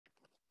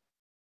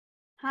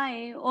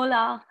Hi,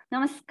 hola,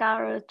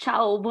 namaskar,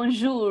 ciao,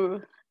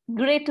 bonjour.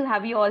 Great to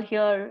have you all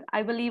here.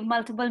 I believe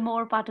multiple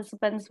more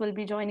participants will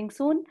be joining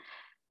soon.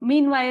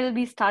 Meanwhile,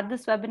 we start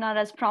this webinar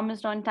as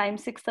promised on time,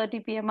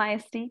 6:30 p.m.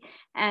 IST.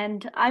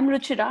 And I'm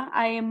Ruchira.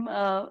 I am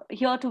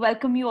here to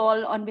welcome you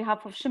all on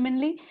behalf of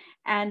Shiminli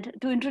and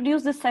to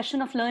introduce this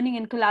session of learning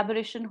and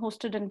collaboration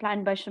hosted and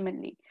planned by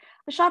Shiminli.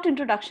 A short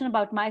introduction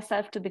about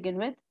myself to begin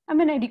with. I'm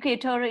an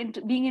educator,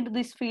 being into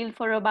this field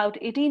for about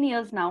 18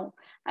 years now.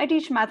 I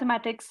teach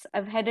mathematics.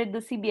 I've headed the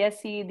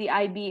CBSE, the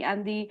IB,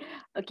 and the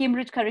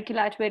Cambridge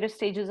curricula at various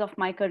stages of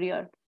my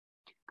career.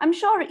 I'm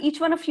sure each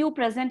one of you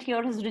present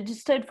here has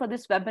registered for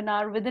this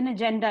webinar with an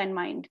agenda in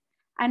mind.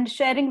 And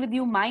sharing with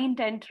you my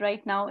intent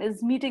right now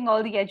is meeting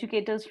all the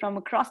educators from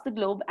across the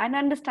globe and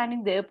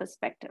understanding their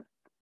perspective.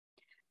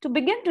 To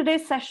begin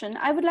today's session,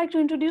 I would like to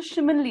introduce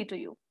Shiminli to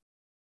you.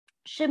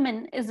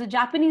 Shimin is a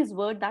Japanese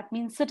word that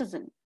means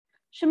citizen.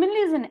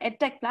 Shiminli is an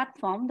edtech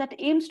platform that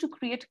aims to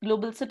create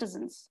global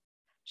citizens.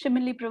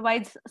 Shiminli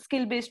provides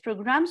skill-based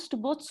programs to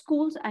both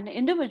schools and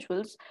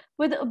individuals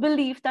with a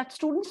belief that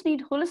students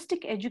need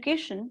holistic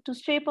education to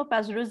shape up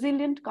as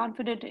resilient,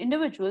 confident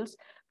individuals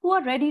who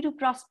are ready to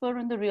prosper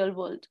in the real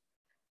world.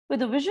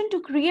 With a vision to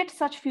create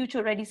such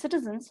future-ready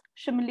citizens,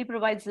 Shiminli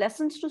provides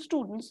lessons to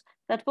students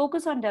that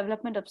focus on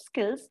development of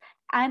skills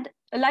and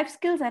life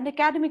skills and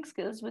academic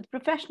skills with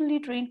professionally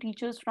trained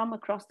teachers from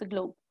across the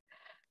globe.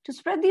 To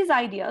spread these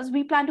ideas,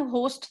 we plan to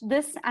host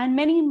this and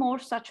many more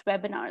such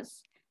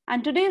webinars.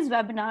 And today's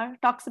webinar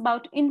talks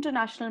about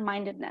international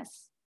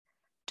mindedness.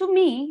 To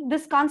me,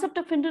 this concept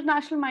of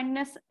international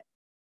mindedness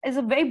is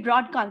a very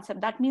broad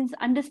concept that means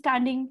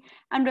understanding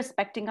and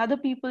respecting other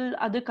people,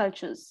 other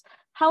cultures.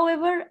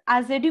 However,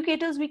 as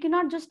educators, we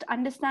cannot just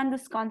understand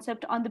this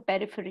concept on the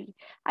periphery.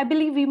 I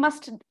believe we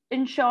must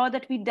ensure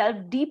that we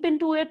delve deep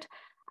into it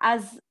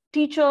as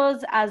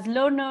teachers, as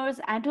learners,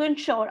 and to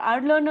ensure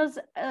our learners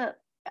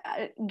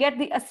get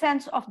the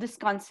sense of this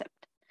concept.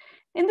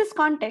 In this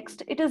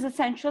context, it is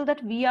essential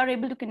that we are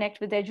able to connect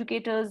with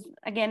educators,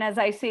 again, as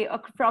I say,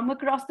 from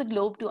across the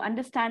globe to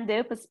understand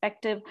their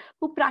perspective,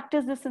 who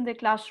practice this in their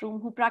classroom,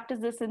 who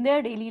practice this in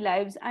their daily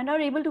lives, and are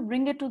able to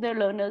bring it to their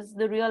learners,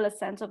 the real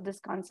essence of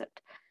this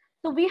concept.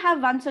 So we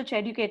have one such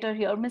educator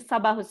here, Ms.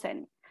 Sabah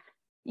Hussain.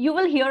 You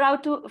will hear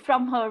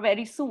from her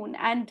very soon,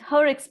 and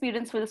her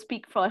experience will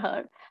speak for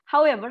her.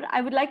 However,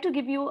 I would like to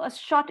give you a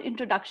short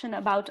introduction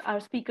about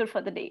our speaker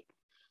for the day.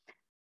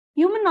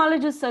 Human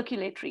knowledge is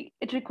circulatory.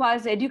 It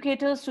requires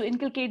educators to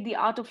inculcate the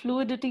art of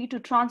fluidity to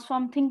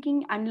transform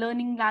thinking and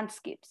learning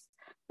landscapes.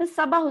 Ms.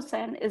 Sabah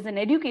Hussain is an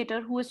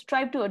educator who has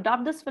strived to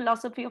adopt this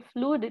philosophy of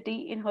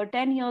fluidity in her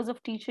 10 years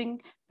of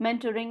teaching,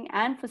 mentoring,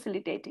 and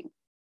facilitating.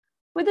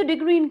 With a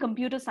degree in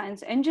computer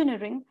science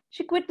engineering,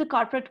 she quit the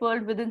corporate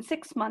world within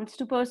 6 months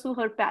to pursue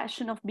her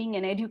passion of being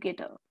an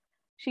educator.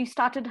 She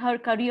started her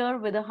career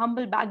with a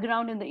humble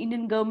background in the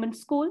Indian government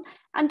school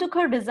and took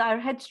her desire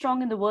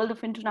headstrong in the world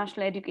of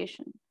international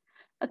education.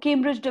 A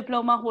Cambridge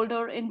diploma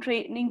holder in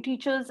training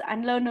teachers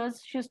and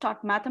learners, she has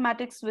taught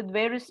mathematics with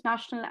various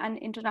national and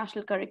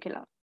international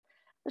curricula.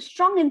 A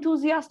strong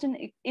enthusiast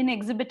in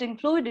exhibiting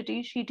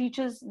fluidity, she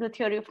teaches the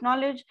theory of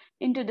knowledge,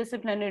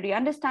 interdisciplinary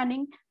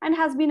understanding, and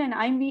has been an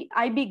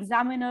IB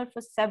examiner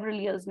for several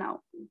years now.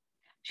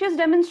 She has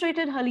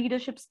demonstrated her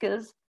leadership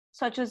skills,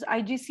 such as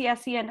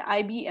IGCSE and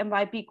IB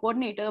MYP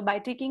coordinator, by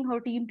taking her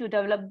team to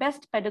develop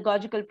best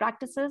pedagogical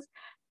practices,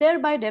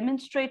 thereby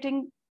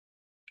demonstrating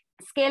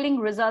scaling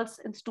results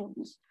in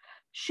students.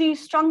 She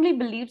strongly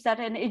believes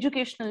that an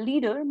educational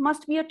leader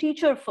must be a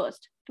teacher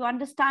first to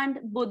understand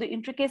both the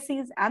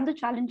intricacies and the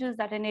challenges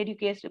that an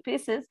educator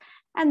faces,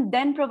 and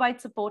then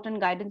provide support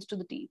and guidance to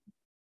the team.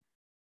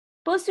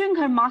 Pursuing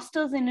her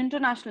master's in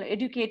international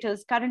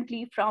educators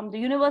currently from the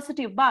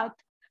University of Bath,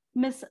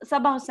 Ms.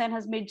 Sabah Hussain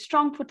has made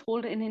strong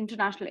foothold in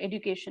international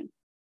education.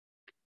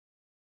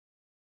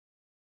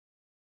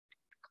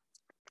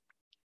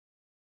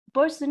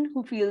 Person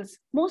who feels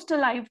most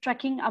alive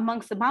trekking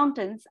amongst the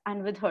mountains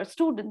and with her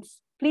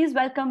students. Please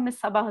welcome Ms.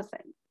 Sabah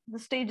Hussain. The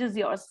stage is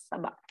yours,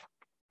 Sabah.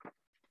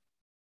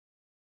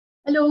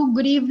 Hello,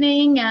 good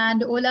evening,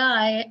 and Ola.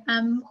 I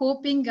am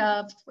hoping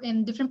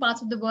in different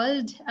parts of the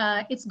world,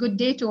 it's good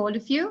day to all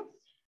of you.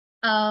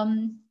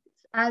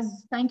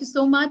 Thank you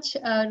so much,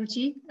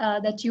 Ruchi,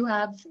 that you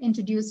have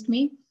introduced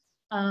me.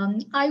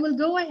 I will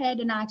go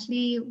ahead and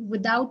actually,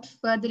 without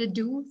further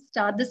ado,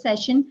 start the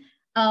session.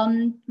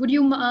 Would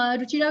you,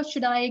 Ruchira,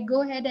 should I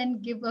go ahead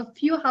and give a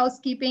few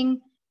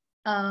housekeeping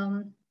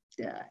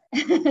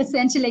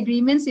essential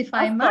agreements, if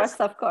I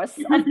must? Of course.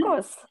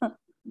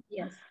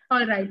 Yes.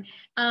 All right.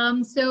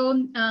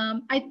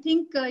 I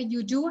think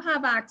you do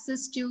have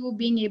access to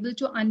being able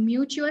to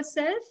unmute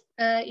yourself,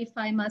 if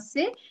I must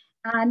say,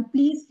 and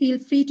please feel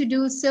free to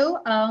do so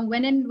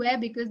when and where,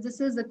 because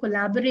this is a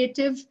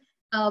collaborative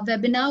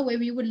webinar where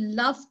we would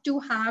love to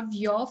have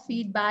your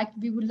feedback.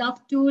 We would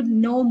love to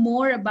know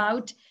more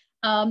about,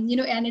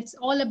 and it's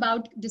all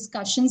about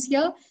discussions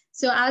here.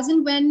 So as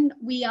and when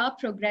we are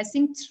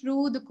progressing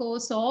through the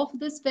course of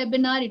this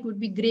webinar, it would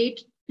be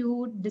great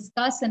to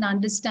discuss and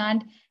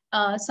understand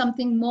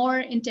something more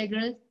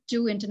integral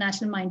to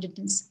international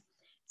mindedness.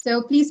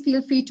 So please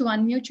feel free to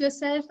unmute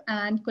yourself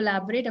and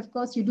collaborate. Of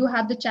course, you do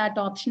have the chat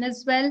option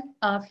as well.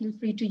 Feel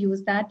free to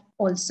use that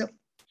also.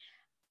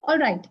 All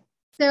right.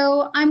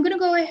 So I'm going to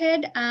go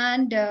ahead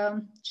and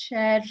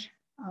share.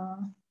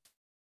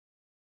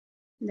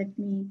 Let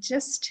me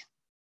just.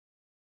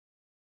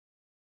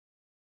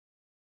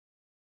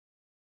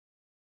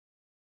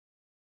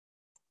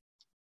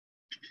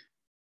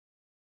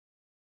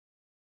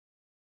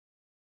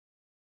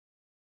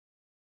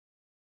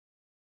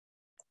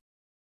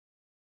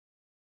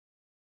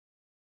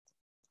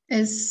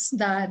 Is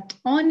that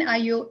on? Are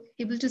you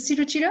able to see,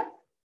 Ruchira?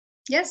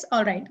 Yes?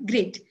 All right,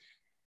 great.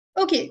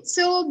 Okay,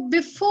 so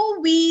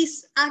before we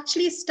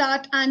actually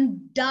start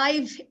and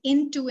dive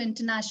into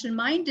international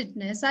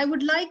mindedness, I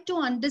would like to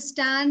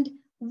understand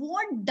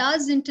what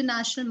does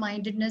international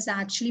mindedness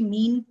actually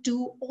mean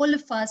to all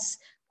of us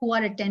who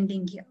are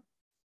attending here?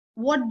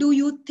 What do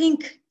you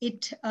think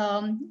it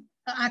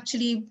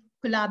actually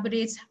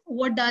collaborates?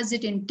 What does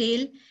it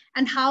entail?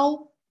 And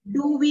how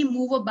do we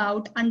move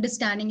about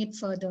understanding it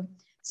further?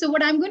 So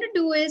what I'm going to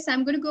do is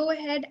I'm going to go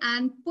ahead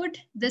and put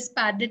this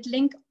Padlet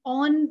link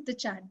on the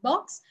chat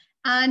box.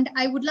 And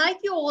I would like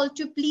you all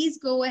to please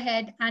go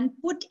ahead and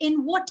put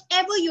in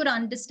whatever your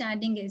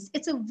understanding is.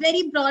 It's a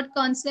very broad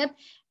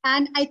concept.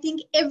 And I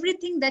think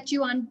everything that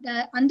you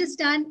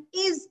understand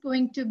is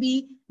going to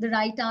be the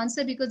right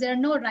answer, because there are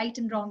no right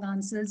and wrong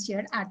answers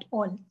here at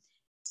all.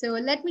 So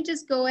let me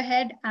just go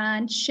ahead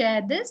and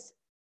share this.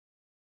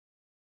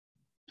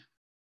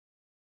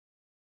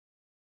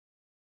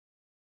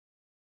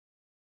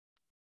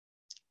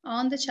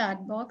 On the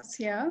chat box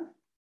here.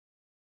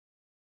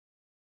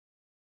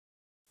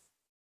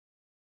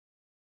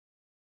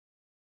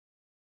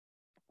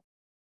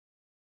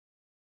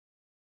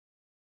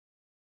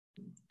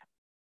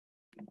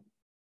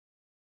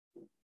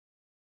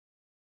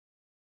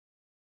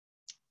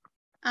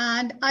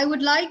 And I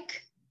would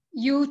like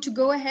you to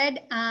go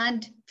ahead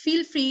and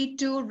feel free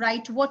to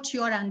write what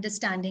your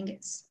understanding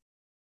is.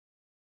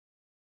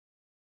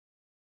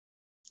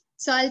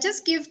 So I'll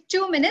just give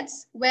 2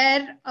 minutes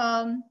where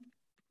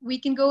we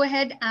can go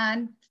ahead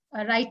and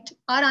write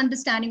our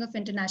understanding of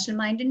international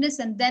mindedness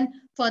and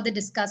then further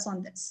discuss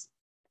on this.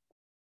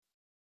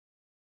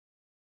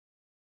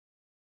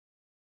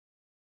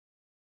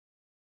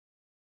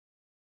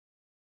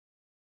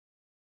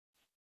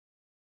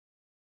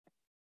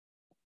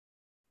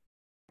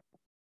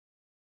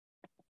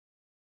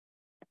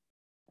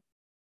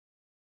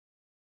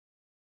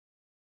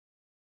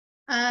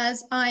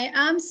 As I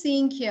am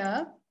seeing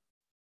here,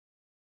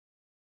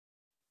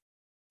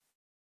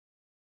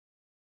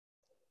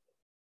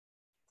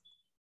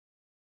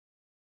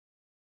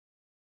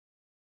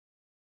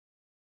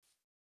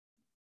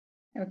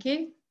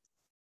 okay,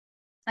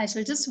 I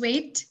shall just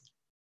wait.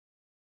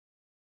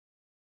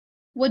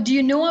 What do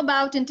you know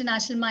about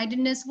international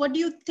mindedness? What do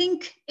you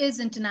think is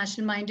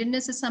international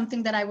mindedness is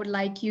something that I would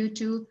like you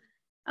to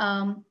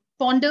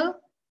ponder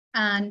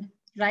and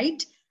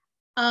write.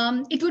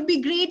 It would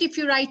be great if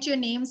you write your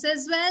names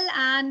as well,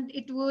 and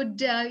it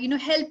would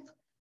help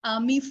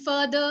me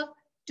further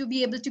to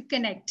be able to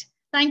connect.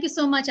 Thank you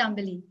so much,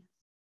 Ambali.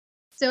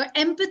 So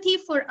empathy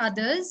for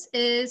others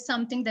is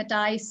something that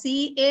I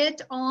see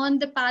it on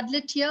the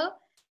Padlet here.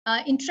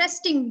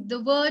 Interesting,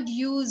 the word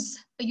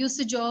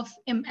usage of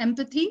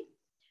empathy.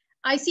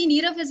 I see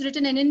Nirav has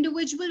written an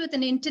individual with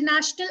an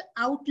international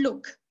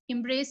outlook,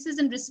 embraces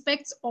and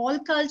respects all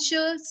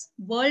cultures,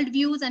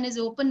 worldviews, and is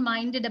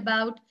open-minded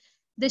about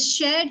the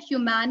shared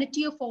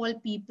humanity of all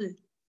people.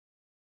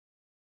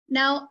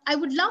 Now, I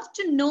would love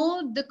to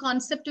know the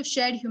concept of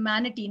shared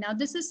humanity. Now,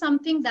 this is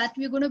something that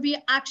we're going to be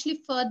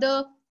actually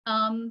further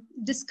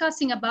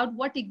discussing about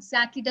what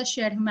exactly does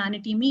shared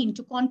humanity mean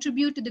to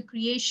contribute to the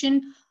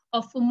creation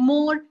of a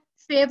more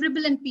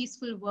favorable and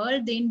peaceful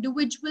world. The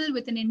individual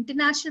with an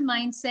international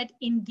mindset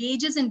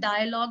engages in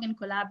dialogue and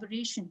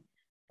collaboration.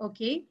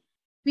 Okay.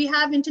 We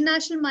have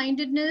international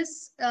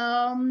mindedness.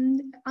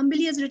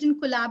 Ambali has written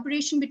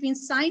collaboration between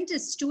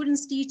scientists,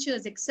 students,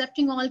 teachers,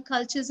 accepting all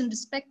cultures and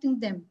respecting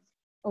them.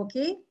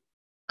 Okay.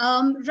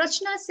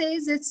 Rachna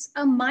says it's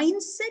a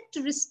mindset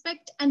to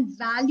respect and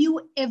value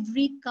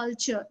every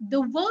culture.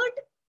 The word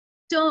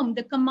term,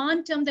 the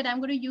command term that I'm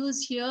going to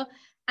use here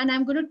and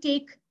I'm going to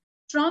take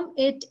from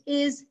it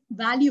is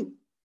value.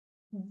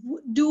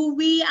 Do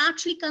we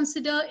actually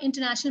consider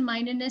international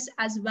mindedness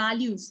as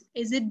values?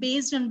 Is it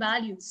based on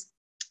values?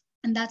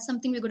 And that's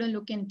something we're going to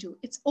look into.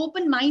 It's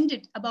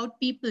open-minded about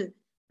people,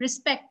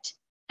 respect,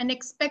 and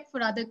expect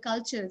for other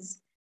cultures.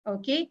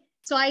 Okay.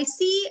 So I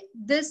see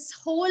this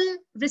whole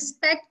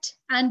respect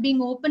and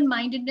being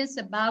open-mindedness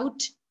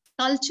about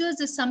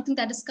cultures is something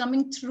that is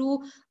coming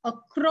through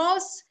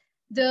across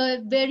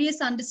the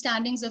various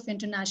understandings of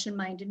international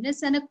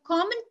mindedness. And a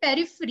common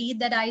periphery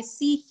that I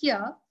see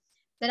here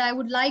that I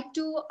would like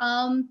to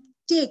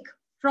take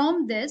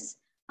from this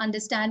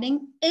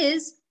understanding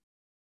is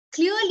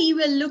clearly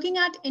we're looking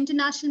at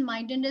international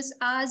mindedness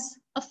as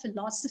a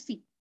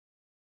philosophy.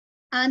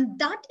 And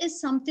that is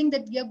something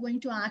that we are going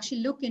to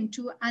actually look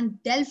into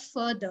and delve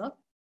further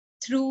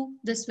through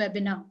this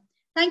webinar.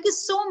 Thank you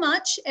so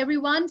much,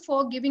 everyone,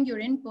 for giving your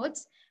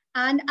inputs.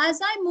 And as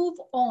I move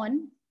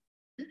on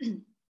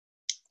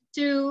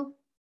to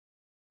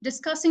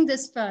discussing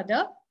this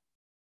further,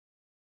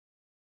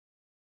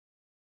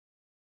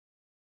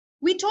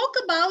 we talk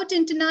about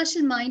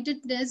international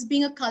mindedness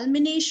being a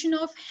culmination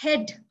of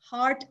head,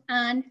 heart,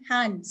 and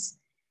hands.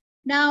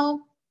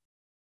 Now,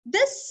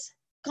 this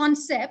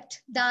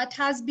concept that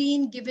has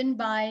been given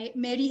by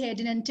Mary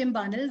Hayden and Tim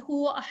Bunnell,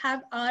 who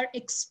are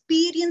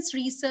experienced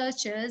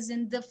researchers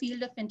in the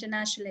field of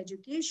international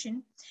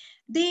education,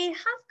 they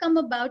have come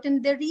about,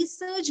 and their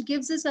research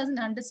gives us an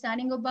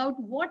understanding about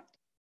what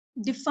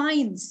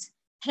defines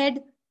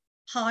head,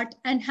 heart,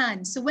 and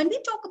hands. So when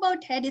we talk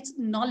about head, it's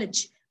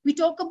knowledge. We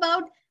talk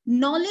about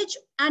knowledge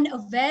and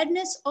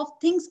awareness of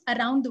things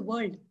around the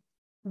world.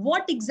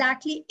 What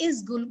exactly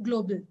is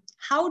global?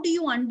 How do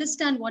you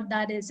understand what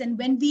that is? And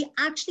when we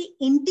actually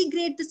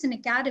integrate this in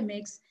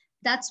academics,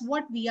 that's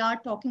what we are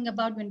talking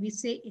about when we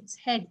say it's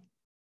head.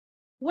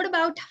 What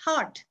about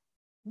heart?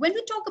 When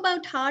we talk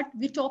about heart,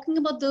 we're talking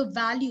about the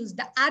values,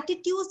 the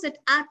attitudes that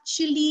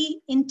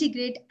actually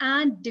integrate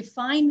and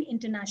define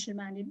international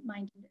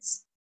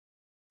mindedness.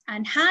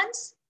 And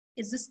hands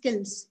is the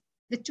skills,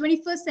 the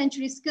 21st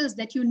century skills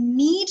that you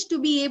need to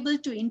be able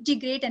to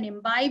integrate and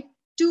imbibe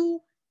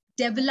to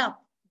develop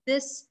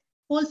this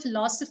whole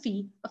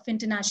philosophy of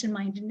international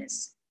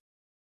mindedness.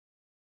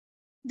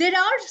 There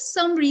are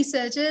some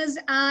researchers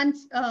and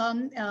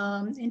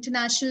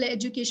international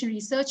education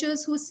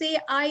researchers who say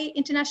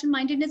international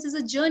mindedness is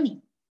a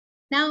journey.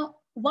 Now,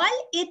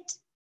 while it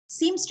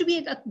seems to be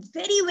a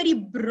very, very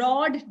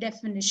broad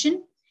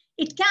definition,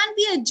 it can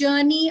be a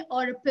journey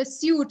or a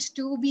pursuit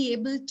to be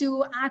able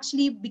to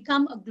actually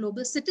become a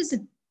global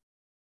citizen.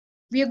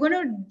 We are going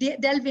to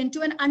delve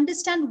into and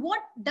understand what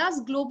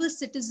does global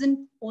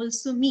citizen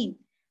also mean?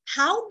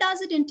 How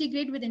does it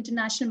integrate with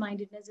international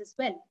mindedness as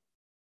well?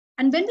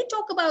 And when we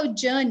talk about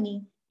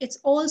journey, it's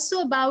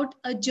also about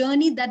a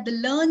journey that the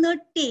learner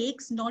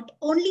takes, not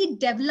only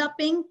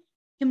developing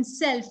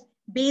himself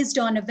based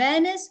on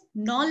awareness,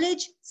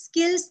 knowledge,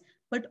 skills,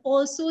 but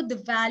also the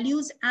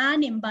values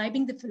and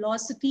imbibing the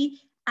philosophy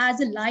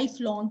as a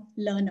lifelong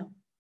learner.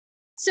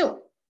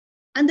 So,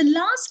 and the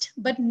last,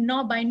 but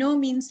by no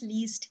means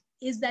least,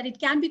 is that it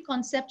can be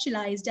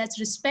conceptualized as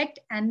respect,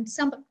 and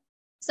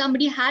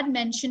somebody had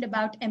mentioned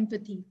about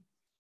empathy.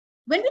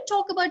 When we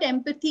talk about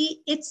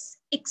empathy, it's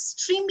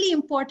extremely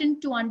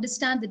important to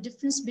understand the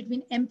difference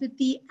between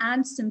empathy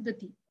and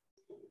sympathy.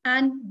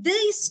 And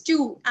these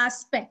two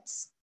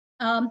aspects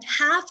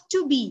have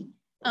to be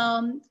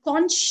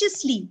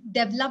consciously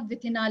developed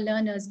within our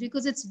learners,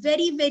 because it's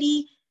very,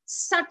 very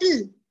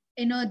subtle,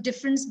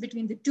 difference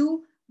between the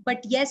two.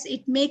 But yes,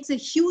 it makes a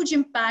huge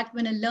impact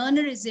when a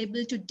learner is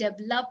able to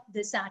develop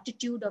this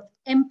attitude of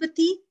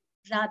empathy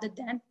rather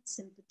than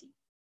sympathy.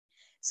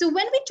 So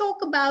when we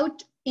talk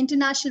about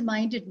international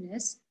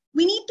mindedness,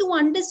 we need to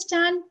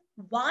understand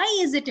why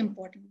is it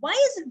important? Why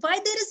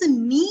there is a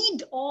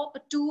need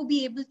to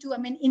be able to,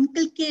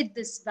 inculcate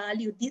this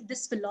value,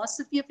 this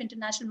philosophy of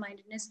international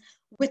mindedness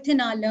within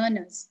our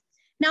learners.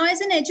 Now, as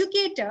an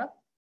educator,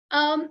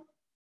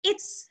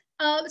 it's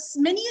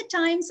many a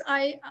times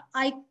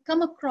I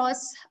come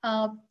across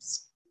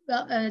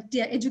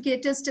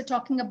educators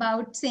talking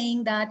about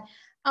saying that,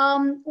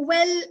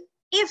 well,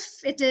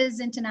 if it is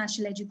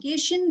international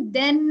education,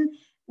 then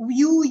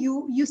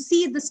you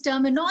see this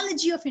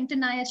terminology of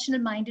international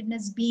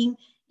mindedness being,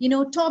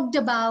 talked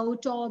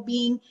about or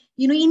being,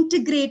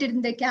 integrated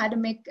in the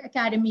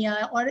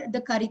academia or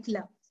the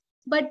curricula.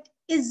 But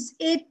is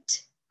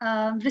it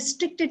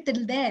restricted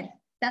till there?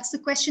 That's the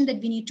question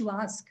that we need to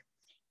ask.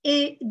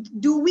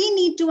 Do we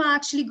need to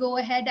actually go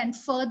ahead and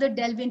further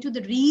delve into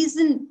the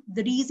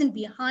reason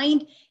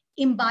behind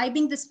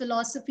imbibing this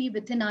philosophy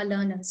within our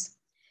learners?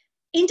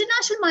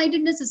 International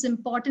mindedness is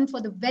important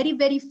for the very,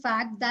 very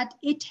fact that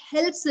it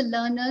helps the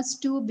learners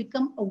to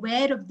become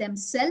aware of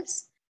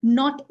themselves,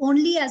 not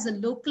only as a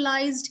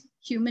localized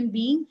human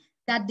being,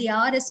 that they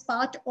are as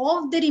part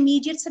of their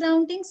immediate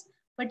surroundings,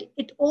 but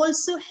it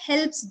also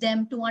helps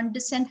them to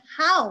understand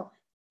how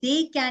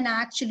they can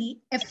actually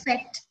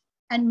affect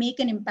and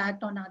make an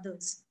impact on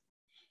others.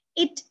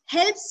 It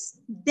helps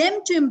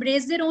them to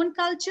embrace their own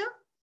culture,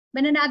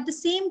 but at the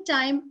same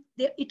time,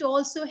 it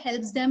also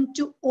helps them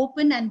to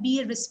open and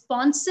be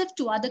responsive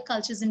to other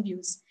cultures and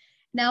views.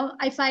 Now,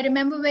 if I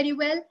remember very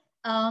well,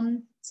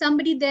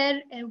 somebody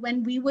there,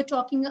 when we were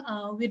talking,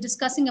 we're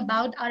discussing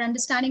about our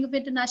understanding of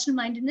international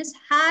mindedness,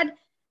 had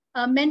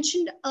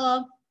mentioned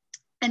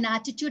an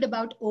attitude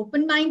about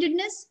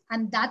open-mindedness,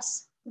 and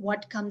that's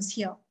what comes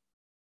here.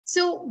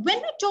 So when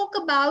we talk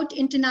about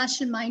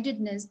international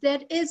mindedness,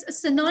 there is a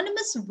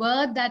synonymous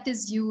word that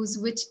is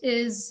used, which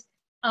is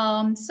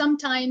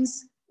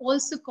sometimes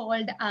also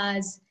called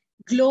as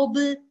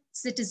global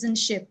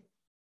citizenship.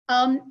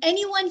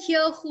 Anyone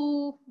here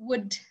who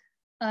would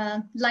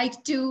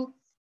like to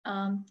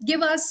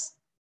give us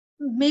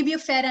maybe a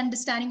fair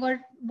understanding, or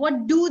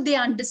what do they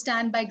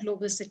understand by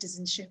global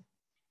citizenship?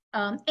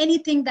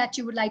 anything that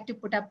you would like to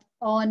put up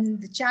on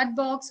the chat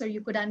box, or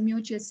you could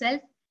unmute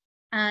yourself.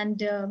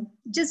 And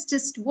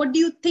just what do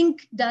you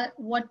think that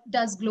what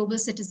does global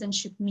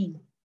citizenship mean?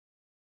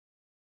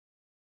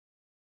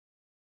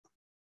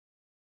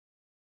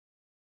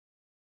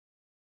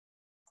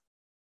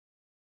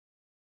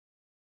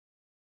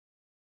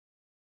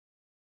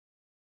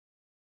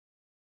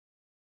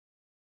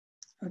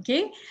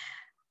 Okay.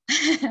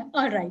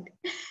 All right.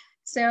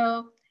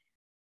 So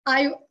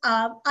I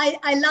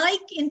like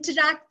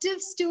interactive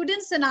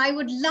students, and I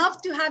would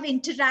love to have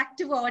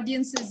interactive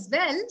audience as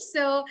well.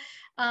 So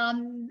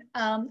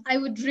I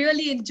would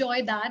really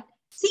enjoy that.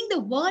 Seeing the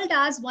world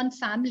as one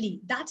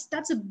family.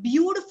 That's a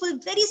beautiful,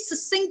 very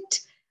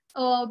succinct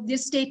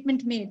this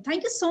statement made.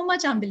 Thank you so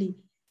much, Ambali.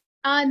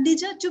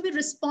 Nija, to be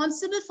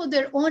responsible for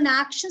their own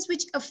actions,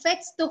 which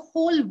affects the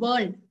whole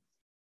world,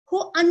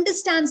 who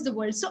understands the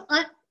world. So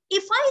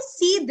if I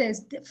see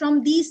this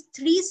from these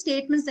three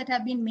statements that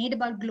have been made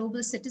about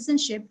global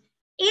citizenship,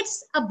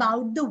 it's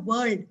about the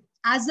world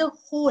as a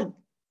whole.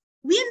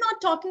 We are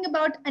not talking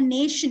about a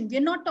nation. We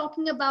are not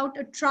talking about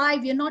a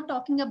tribe. We are not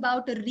talking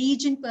about a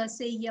region per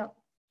se here.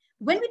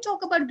 When we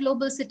talk about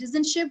global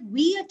citizenship,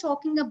 we are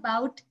talking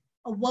about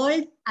a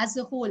world as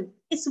a whole.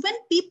 It's when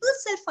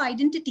people's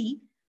self-identity,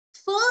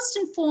 first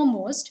and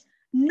foremost,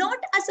 not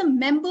as a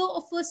member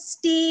of a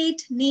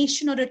state,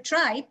 nation, or a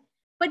tribe,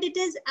 but it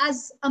is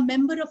as a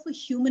member of a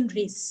human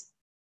race,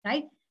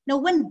 right? Now,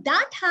 when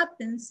that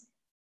happens,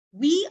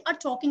 we are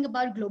talking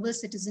about global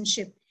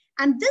citizenship.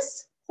 And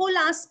this whole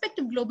aspect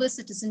of global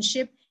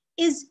citizenship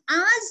is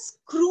as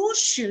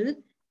crucial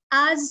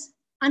as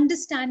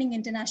understanding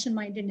international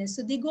mindedness.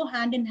 So they go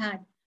hand in hand.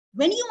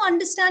 When you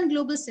understand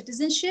global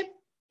citizenship,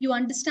 you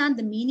understand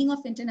the meaning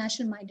of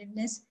international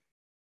mindedness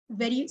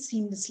very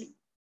seamlessly.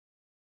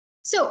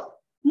 So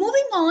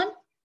moving on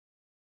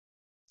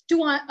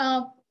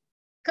to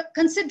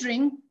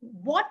considering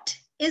what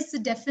is the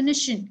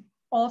definition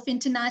of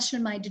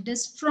international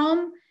mindedness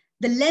from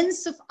the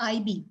lens of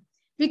IB.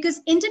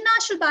 Because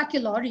international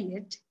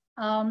baccalaureate,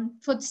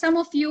 for some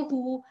of you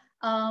who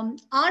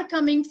are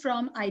coming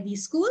from IB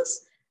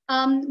schools,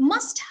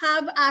 must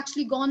have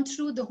actually gone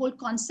through the whole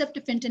concept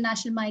of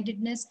international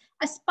mindedness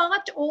as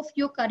part of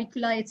your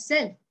curricula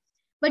itself.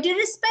 But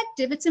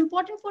irrespective, it's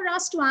important for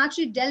us to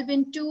actually delve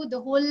into the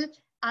whole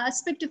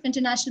aspect of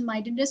international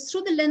mindedness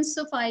through the lens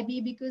of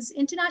IB, because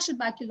international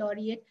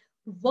baccalaureate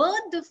were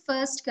the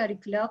first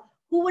curricula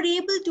who were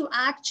able to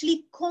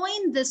actually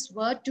coin this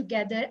word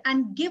together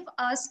and give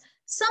us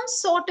some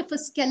sort of a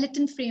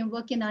skeleton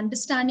framework in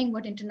understanding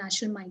what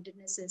international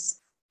mindedness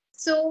is.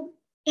 So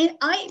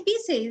IB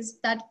says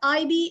that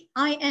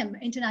IM,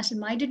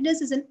 international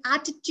mindedness, is an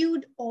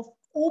attitude of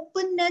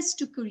openness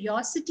to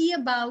curiosity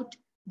about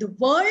the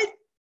world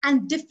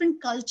and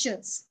different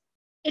cultures.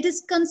 It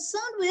is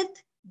concerned with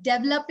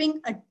developing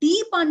a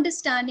deep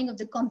understanding of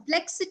the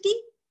complexity,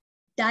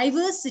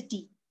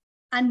 diversity,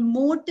 and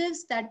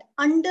motives that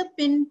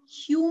underpin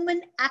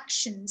human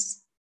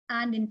actions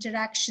and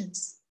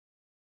interactions.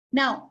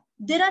 Now,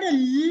 there are a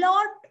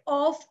lot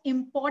of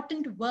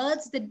important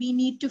words that we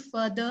need to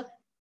further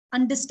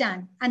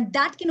understand, and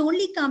that can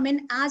only come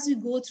in as we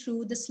go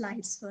through the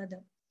slides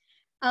further.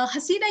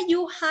 Hasina,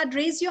 you had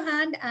raised your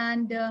hand,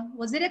 and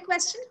was there a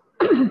question?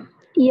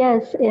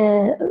 Yes,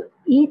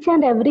 each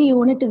and every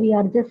unit we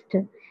are just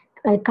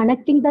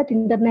connecting that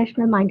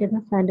international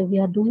mindedness, and we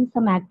are doing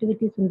some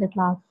activities in the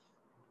class.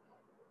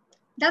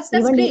 That's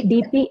Even great.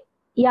 DP,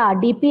 yeah,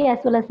 DP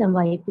as well as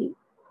MYP.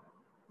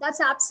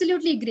 That's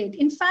absolutely great.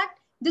 In fact,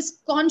 this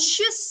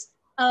conscious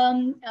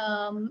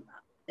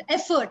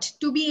effort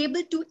to be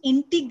able to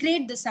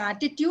integrate this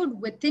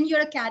attitude within your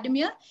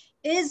academia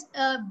is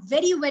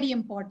very, very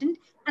important.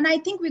 And I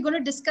think we're going to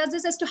discuss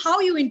this as to how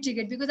you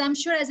integrate, because I'm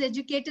sure as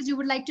educators, you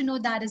would like to know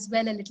that as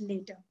well a little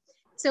later.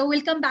 So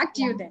we'll come back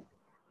to you then.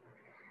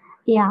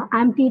 Yeah,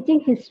 I'm teaching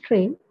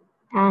history,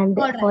 and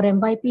All right. for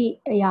MYP,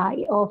 yeah,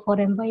 or for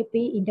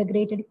MYP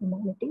integrated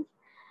humanities.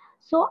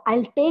 So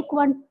I'll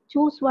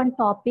choose one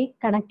topic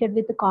connected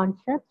with the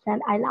concepts,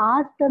 and I'll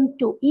ask them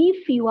to,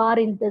 if you are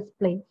in this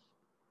place,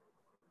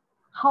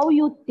 how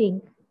you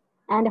think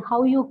and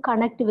how you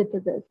connect with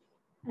this.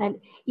 And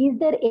is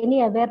there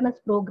any awareness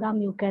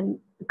program you can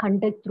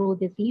conduct through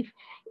this? If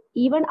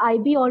even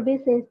IB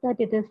always says that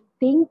it is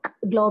think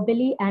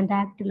globally and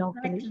act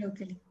locally. Act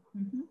locally.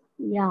 Mm-hmm.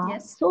 Yeah.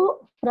 Yes.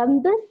 So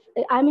from this,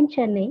 I'm in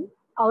Chennai.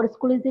 Our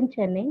school is in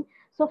Chennai.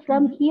 So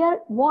from here,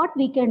 what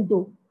we can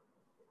do?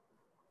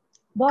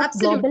 What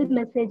Absolutely. global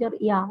message or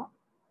yeah.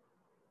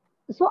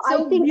 So I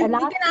think we can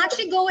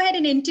actually go ahead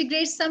and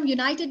integrate some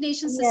United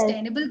Nations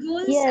sustainable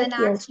goals and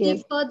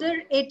actually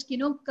further it,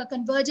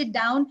 converge it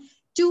down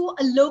to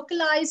a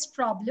localized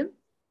problem.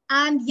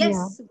 And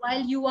yes,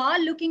 while you are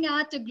looking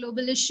at a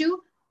global issue,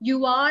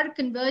 you are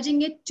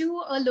converging it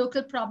to a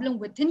local problem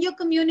within your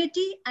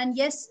community. And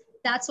yes,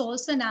 that's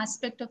also an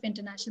aspect of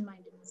international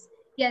mindedness.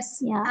 Yes,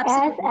 yeah.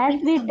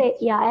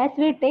 absolutely. As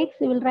we take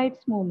civil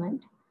rights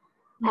movement,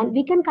 and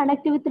we can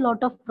connect with a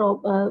lot of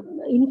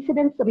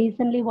incidents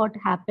recently what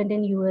happened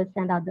in US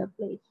and other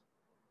places.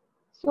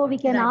 So we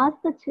can Right.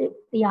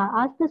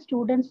 ask the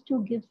students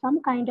to give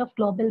some kind of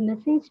global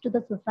message to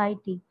the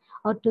society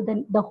or to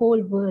the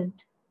whole world.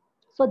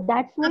 So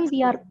that's why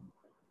we are Absolutely.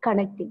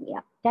 connecting.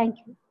 Yeah. Thank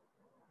you.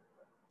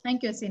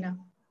 Thank you, Asina.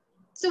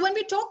 So when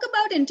we talk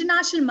about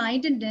international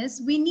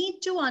mindedness, we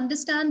need to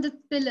understand the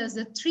pillars,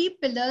 the three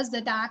pillars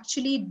that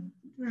actually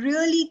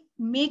really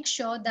make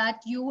sure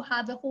that you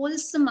have a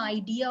wholesome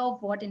idea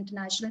of what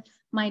international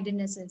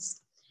mindedness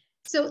is.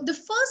 So the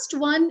first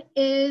one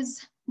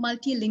is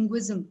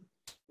multilingualism.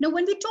 Now,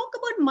 when we talk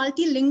about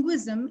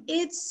multilingualism,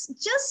 it's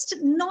just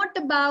not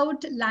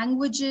about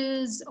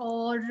languages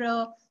or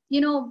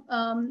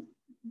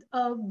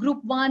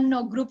group one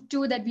or group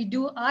two that we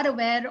do are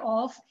aware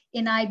of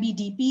in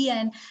IBDP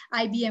and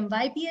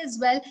IBMYP as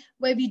well,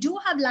 where we do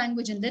have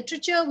language and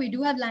literature, we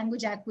do have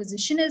language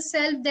acquisition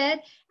itself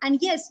there.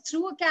 And yes,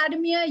 through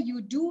academia,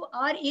 you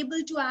are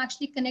able to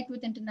actually connect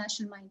with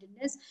international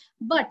mindedness.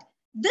 But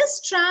this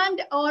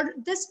strand or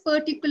this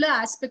particular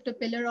aspect or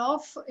pillar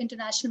of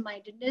international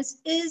mindedness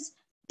is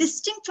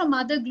distinct from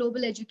other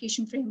global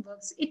education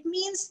frameworks. It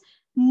means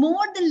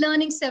more than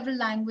learning several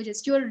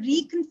languages, you're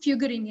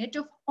reconfiguring it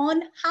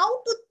on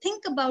how to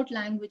think about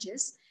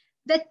languages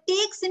that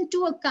takes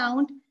into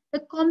account the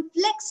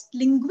complex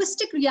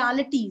linguistic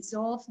realities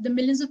of the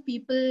millions of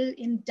people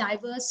in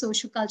diverse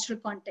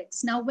sociocultural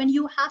contexts. Now, when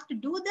you have to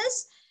do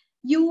this,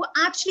 you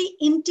actually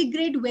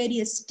integrate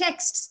various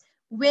texts,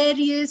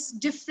 various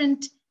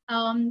different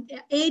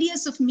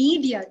areas of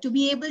media to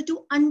be able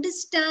to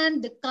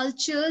understand the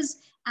cultures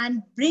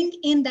and bring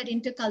in that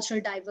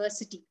intercultural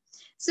diversity.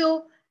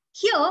 So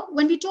here,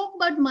 when we talk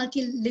about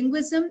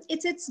multilingualism,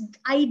 it's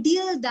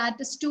ideal that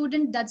the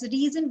student, that's the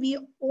reason we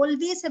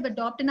always have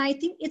adopted, and I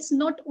think it's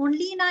not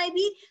only in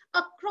IB,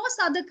 across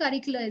other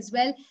curricula as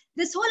well,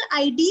 this whole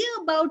idea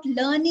about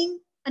learning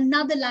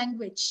another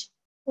language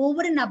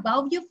over and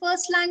above your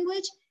first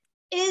language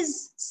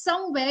is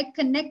somewhere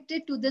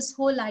connected to this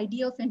whole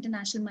idea of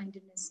international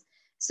mindedness.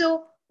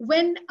 So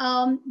when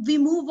we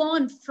move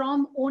on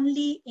from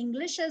only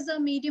English as a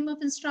medium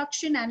of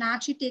instruction and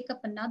actually take up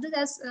another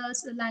as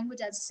a language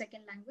as a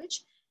second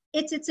language,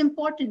 it's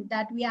important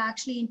that we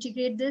actually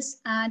integrate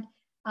this and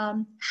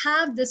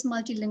have this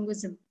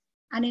multilingualism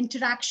and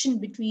interaction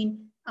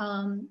between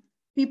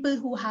people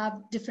who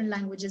have different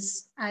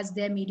languages as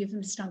their medium of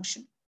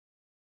instruction.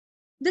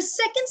 The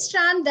second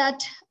strand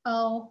that,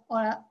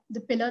 or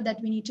the pillar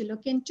that we need to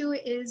look into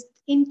is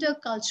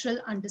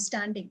intercultural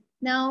understanding.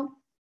 Now,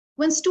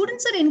 when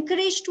students are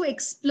encouraged to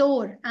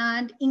explore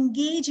and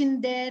engage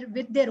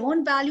with their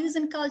own values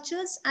and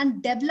cultures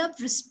and develop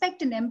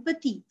respect and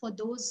empathy for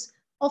those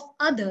of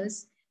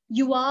others,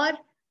 you are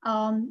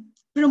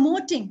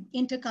promoting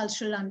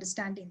intercultural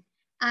understanding.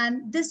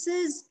 And this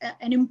is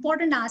an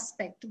important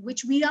aspect,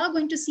 which we are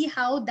going to see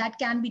how that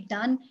can be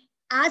done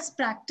as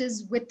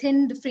practice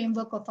within the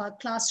framework of our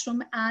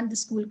classroom and the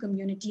school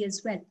community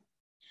as well.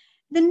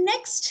 The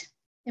next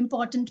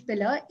important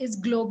pillar is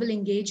global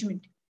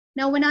engagement.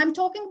 Now, when I'm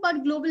talking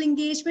about global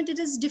engagement, it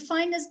is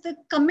defined as the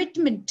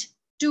commitment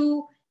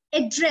to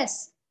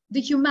address the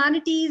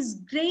humanity's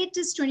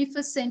greatest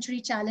 21st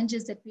century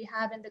challenges that we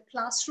have in the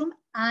classroom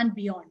and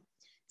beyond.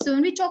 So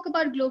when we talk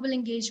about global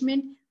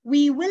engagement,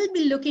 we will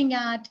be looking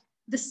at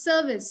the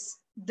service,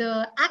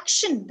 the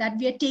action that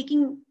we are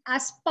taking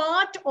as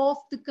part of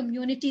the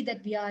community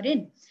that we are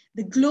in,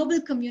 the global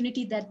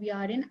community that we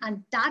are in,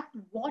 and that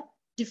what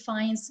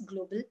defines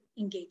global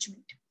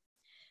engagement.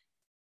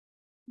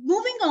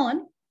 Moving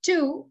on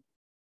to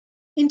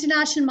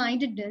international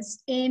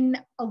mindedness in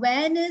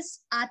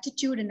awareness,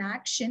 attitude, and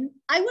action,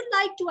 I would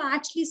like to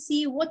actually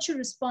see what your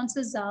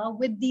responses are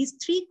with these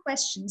three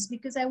questions,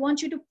 because I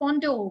want you to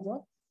ponder over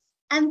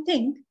and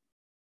think,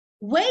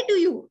 where do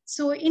you,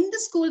 so in the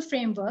school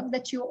framework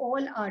that you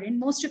all are in,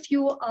 most of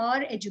you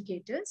are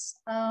educators.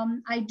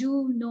 I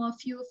do know a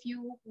few of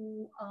you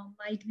who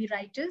might be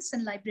writers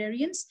and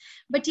librarians,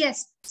 but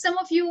yes, some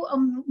of you,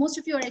 most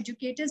of you are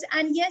educators.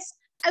 And yes,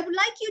 I would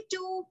like you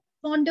to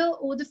ponder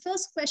over the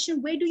first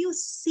question, where do you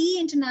see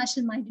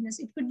international mindedness?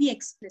 It could be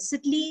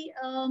explicitly,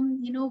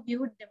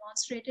 viewed,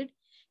 demonstrated.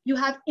 You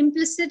have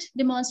implicit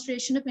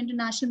demonstration of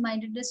international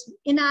mindedness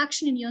in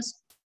action in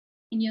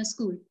your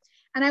school.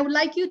 And I would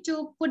like you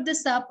to put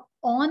this up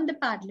on the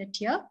Padlet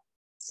here.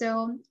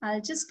 So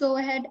I'll just go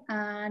ahead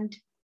and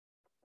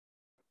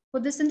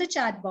put this in the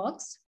chat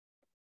box.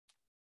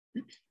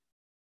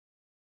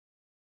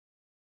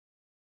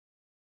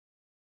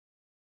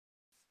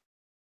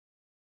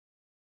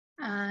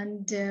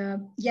 And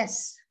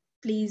yes,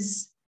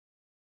 please.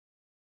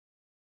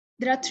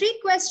 There are three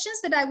questions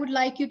that I would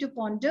like you to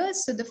ponder.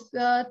 So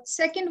the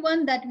second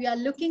one that we are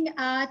looking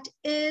at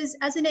is,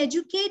 as an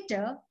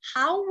educator,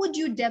 how would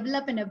you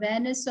develop an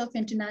awareness of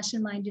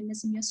international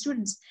mindedness in your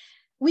students?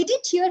 We did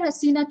hear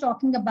Hasina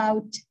talking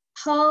about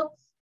her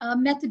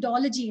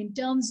methodology in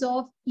terms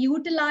of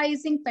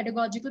utilizing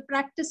pedagogical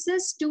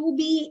practices to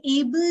be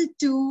able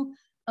to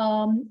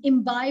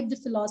imbibe the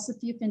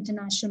philosophy of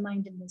international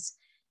mindedness.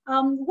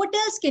 What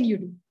else can you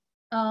do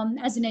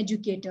as an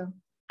educator?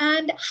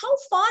 And how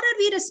far are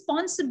we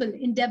responsible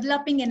in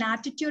developing an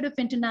attitude of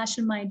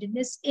international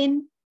mindedness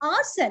in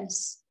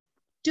ourselves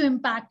to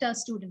impact our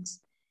students?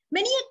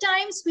 Many a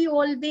times we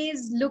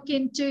always look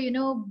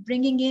into,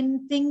 bringing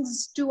in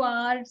things to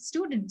our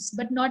students,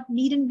 but not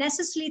needn't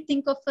necessarily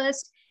think of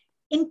first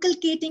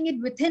inculcating it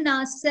within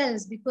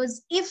ourselves.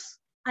 Because if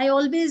I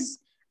always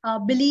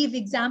believe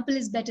example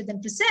is better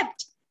than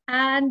precept,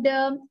 and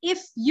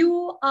if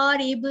you are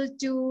able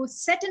to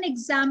set an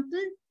example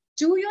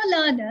to your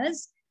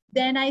learners,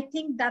 then I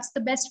think that's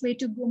the best way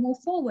to move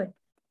forward.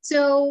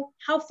 So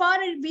how far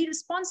are we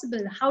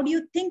responsible? How do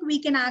you think we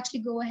can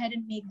actually go ahead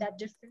and make that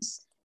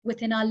difference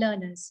within our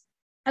learners?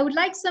 I would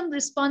like some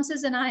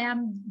responses, and I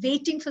am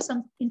waiting for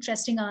some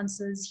interesting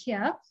answers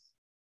here.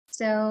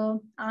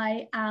 So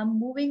I am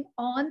moving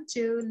on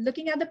to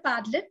looking at the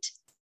Padlet,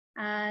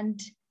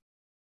 and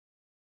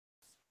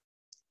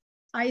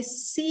I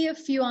see a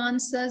few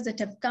answers that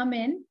have come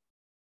in.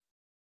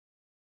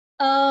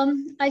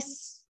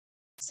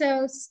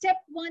 So step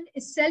one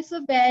is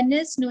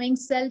self-awareness, knowing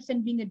self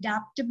and being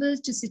adaptable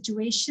to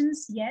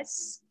situations.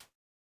 Yes.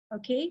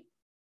 Okay.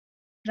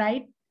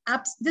 Right.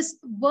 This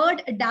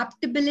word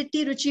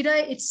adaptability,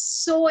 Ruchira, it's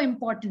so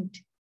important.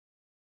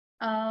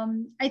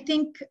 I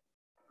think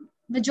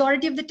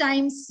majority of the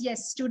times,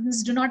 yes,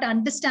 students do not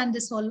understand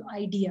this whole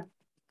idea.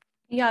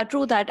 Yeah,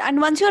 true that. And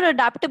once you're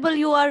adaptable,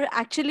 you are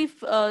actually,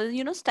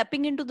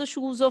 stepping into the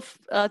shoes of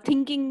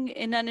thinking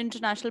in an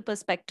international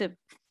perspective.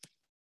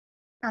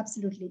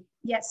 Absolutely.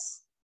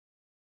 Yes.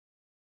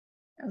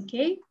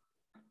 Okay.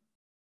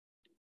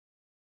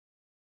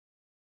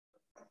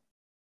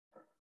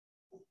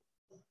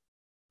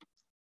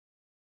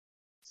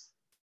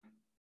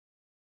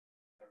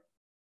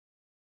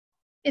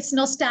 It's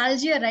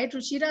nostalgia, right,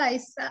 Ruchira?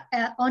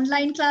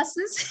 Online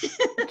classes.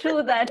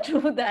 True that,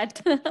 true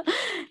that.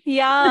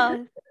 Yeah.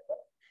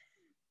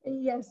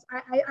 Yes,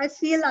 I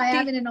feel I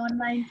am in an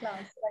online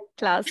class. Right?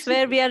 Class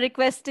where we are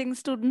requesting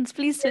students,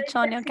 please switch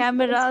on your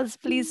cameras,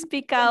 please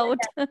speak out.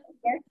 Yes,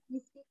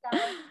 please speak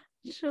out.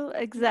 True,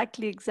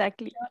 exactly.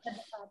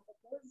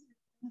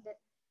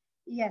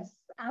 Yes,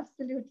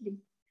 absolutely.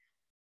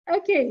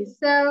 Okay,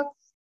 so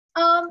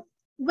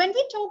when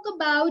we talk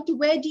about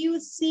where do you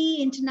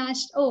see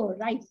international, oh,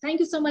 right. Thank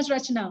you so much,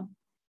 Rachana.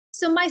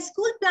 So my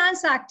school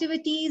plans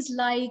activities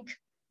like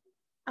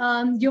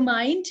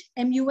UMind,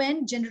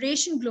 MUN,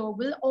 Generation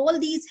Global, all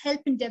these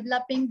help in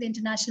developing the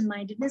international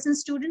mindedness in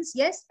students.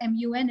 Yes,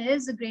 MUN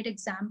is a great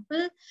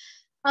example.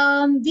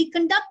 We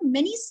conduct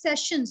many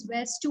sessions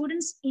where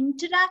students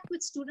interact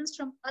with students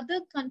from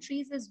other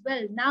countries as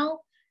well. Now,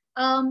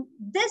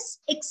 this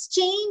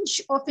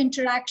exchange of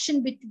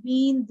interaction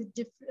between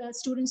the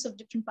students of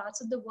different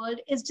parts of the world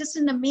is just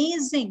an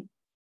amazing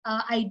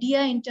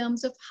idea in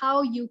terms of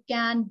how you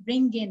can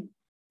bring in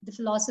the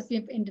philosophy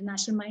of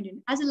international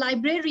mindedness. As a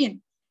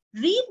librarian,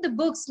 read the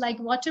books like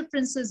Water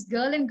Princess,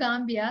 Girl in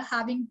Gambia,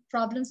 having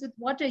problems with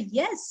water.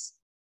 Yes,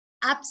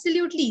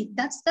 absolutely.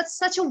 That's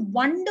such a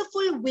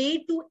wonderful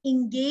way to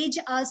engage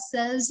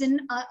ourselves in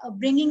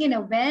bringing in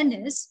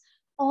awareness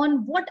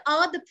on what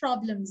are the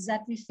problems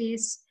that we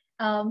face.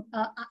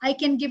 I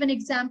can give an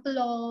example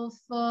of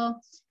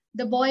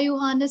The Boy Who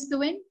Harnessed the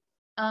Wind.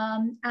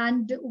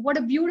 And what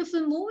a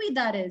beautiful movie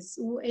that is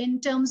in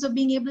terms of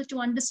being able to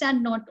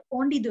understand not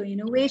only the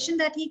innovation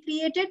that he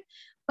created,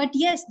 but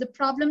yes, the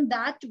problem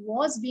that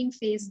was being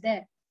faced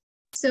there.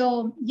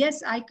 So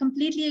yes, I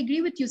completely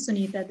agree with you,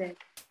 Sunita, there.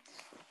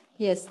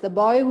 Yes, The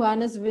Boy Who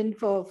Harnessed the Wind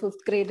for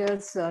fifth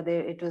graders,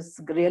 it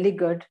was really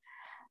good.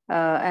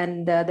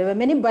 And there were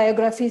many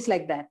biographies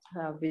like that,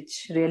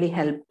 which really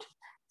helped.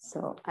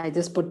 So I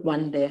just put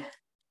one there.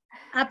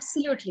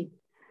 Absolutely.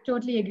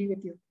 Totally agree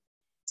with you.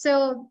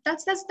 So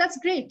that's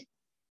great.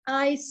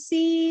 I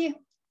see,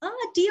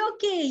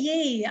 TOK,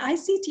 yay. I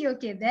see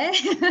TOK there.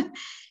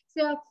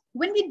 So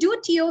when we do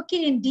TOK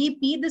in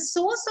DP, the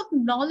source of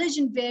knowledge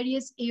in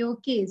various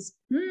AOKs,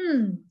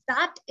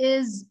 that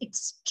is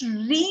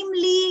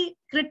extremely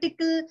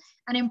critical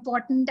and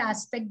important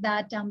aspect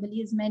that Ambali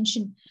has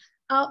mentioned.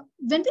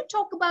 When we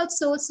talk about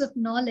source of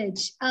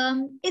knowledge,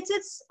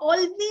 it's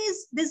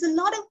always, there's a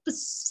lot of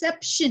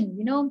perception,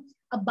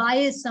 a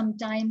bias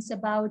sometimes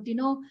about,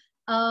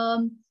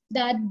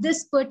 that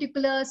this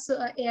particular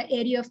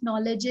area of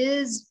knowledge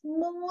is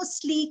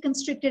mostly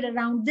constricted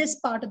around this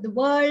part of the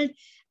world,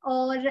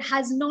 or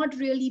has not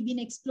really been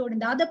explored in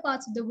the other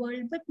parts of the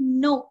world. But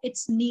no,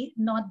 it's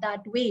not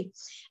that way.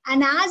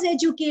 And as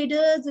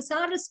educators, it's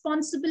our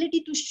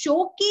responsibility to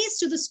showcase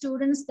to the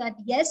students that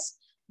yes,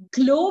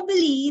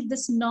 globally,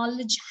 this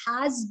knowledge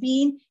has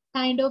been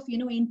kind of,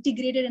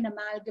 integrated and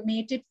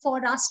amalgamated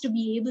for us to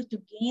be able to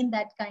gain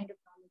that kind of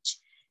knowledge.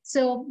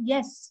 So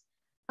yes,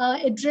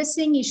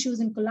 addressing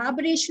issues in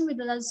collaboration with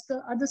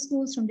other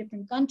schools from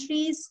different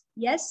countries.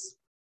 Yes,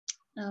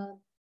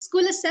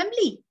 school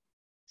assembly,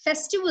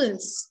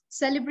 festivals,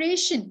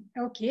 celebration.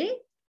 Okay,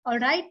 all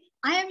right.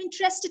 I am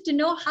interested to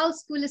know how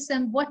school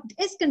assembly, what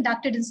is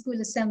conducted in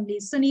school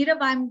assemblies. So Neerav,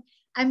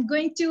 I'm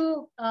going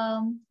to,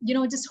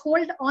 just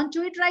hold on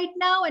to it right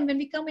now. And when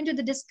we come into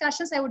the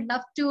discussions, I would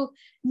love to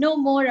know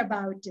more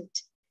about it.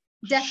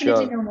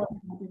 Definitely Sure, know more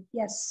about it.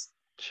 Yes.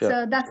 sure.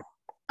 So that's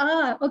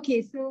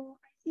okay. So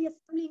I see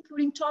assembly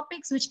including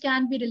topics which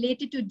can be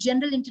related to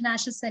general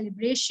international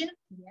celebration.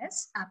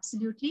 Yes,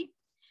 absolutely.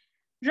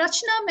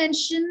 Rachna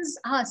mentions,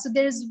 so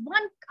there is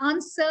one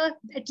answer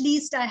at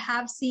least I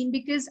have seen,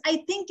 because I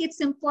think it's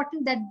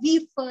important that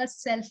we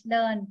first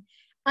self-learn.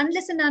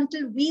 Unless and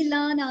until we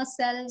learn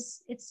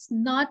ourselves, it's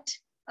not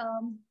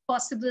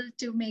possible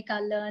to make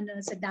our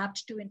learners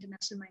adapt to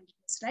international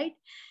mindedness, right?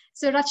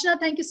 So Rachna,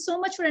 thank you so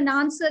much for an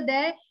answer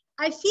there.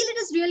 I feel it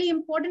is really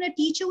important. A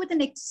teacher with an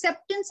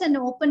acceptance and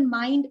open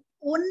mind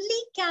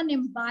only can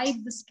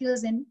imbibe the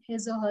skills in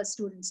his or her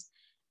students.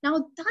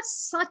 Now,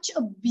 that's such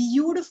a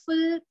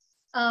beautiful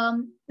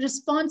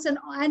response,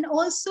 and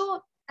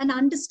also an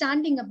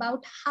understanding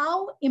about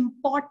how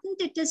important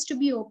it is to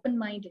be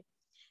open-minded.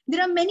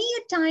 There are many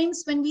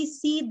times when we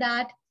see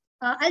that,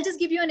 I'll just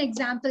give you an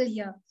example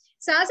here.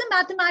 So as a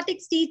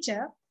mathematics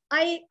teacher,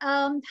 I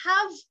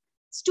have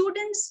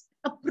students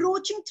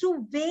approaching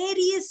through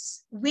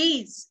various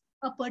ways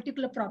a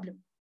particular problem,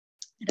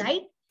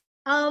 right?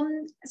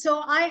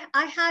 So I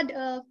had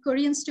a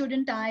Korean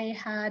student, I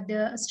had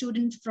a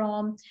student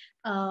from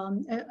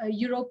a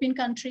European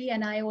country,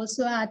 and I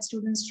also had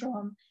students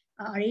from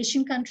our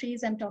Asian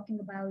countries. I'm talking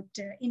about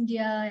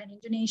India and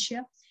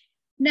Indonesia.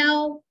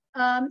 Now,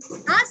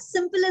 as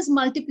simple as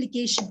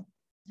multiplication,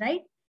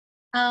 right?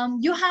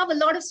 You have a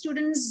lot of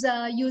students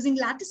using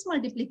lattice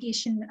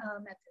multiplication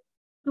method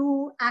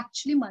to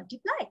actually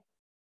multiply.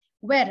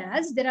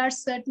 Whereas there are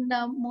certain,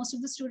 most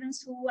of the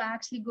students who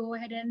actually go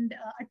ahead and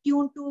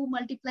attune to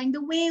multiplying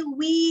the way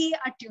we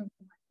attune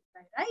to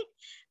multiply, right?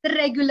 The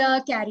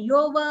regular carry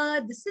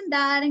over, this and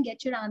that, and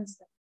get your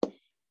answer.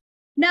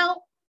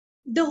 Now,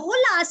 the whole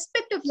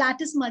aspect of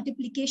lattice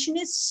multiplication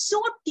is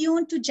so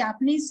tuned to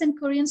Japanese and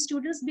Korean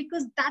students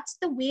because that's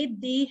the way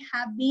they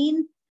have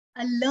been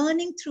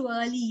learning through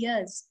early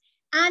years.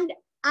 And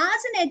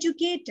as an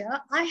educator,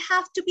 I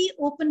have to be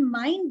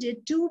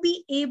open-minded to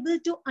be able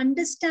to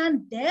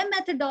understand their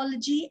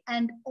methodology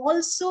and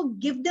also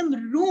give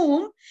them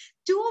room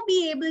to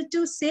be able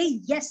to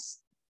say, yes,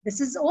 this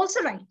is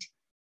also right.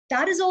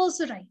 That is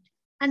also right.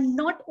 And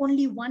not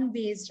only one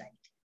way is right.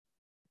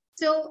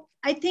 So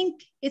I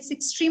think it's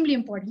extremely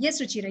important.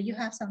 Yes, Ruchira, you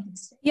have something to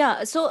say.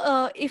 Yeah,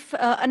 so if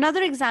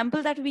another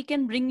example that we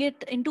can bring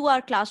it into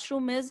our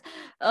classroom is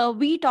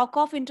we talk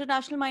of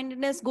international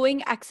mindedness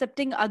going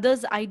accepting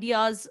others'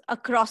 ideas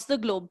across the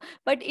globe,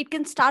 but it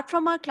can start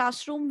from our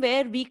classroom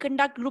where we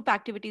conduct group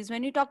activities.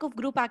 When you talk of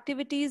group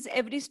activities,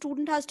 every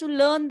student has to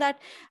learn that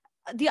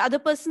the other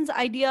person's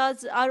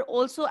ideas are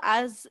also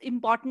as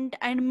important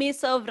and may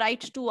serve right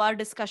to our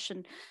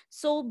discussion.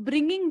 So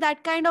bringing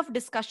that kind of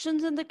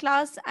discussions in the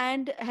class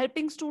and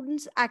helping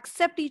students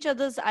accept each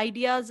other's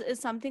ideas is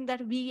something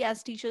that we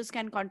as teachers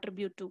can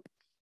contribute to.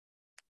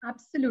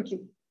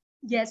 Absolutely.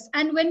 Yes.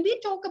 And when we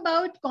talk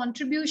about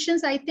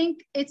contributions, I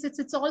think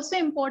it's also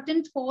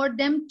important for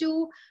them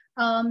to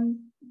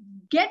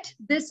get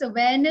this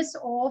awareness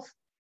of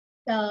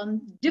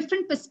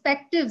different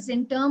perspectives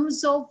in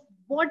terms of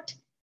what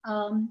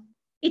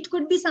it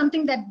could be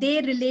something that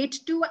they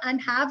relate to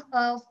and have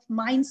a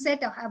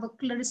mindset or have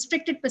a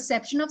restricted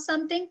perception of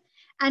something.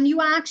 And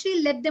you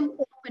actually let them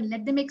open,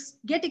 let them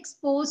get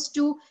exposed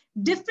to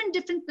different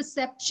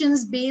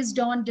perceptions based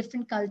on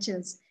different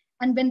cultures.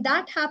 And when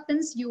that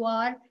happens, you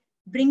are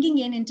bringing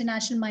in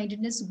international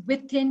mindedness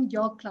within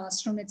your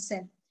classroom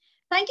itself.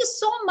 Thank you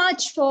so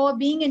much for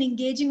being an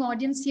engaging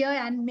audience here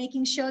and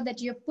making sure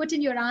that you have put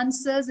in your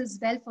answers as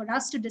well for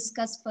us to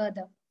discuss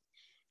further.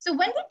 So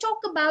when we talk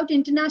about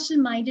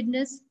international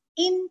mindedness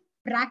in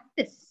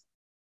practice,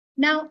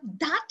 now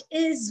that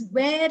is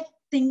where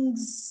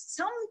things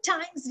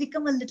sometimes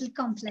become a little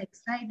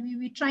complex, right?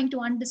 We're trying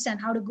to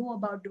understand how to go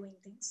about doing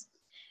things.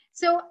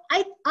 So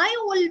I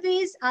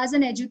always, as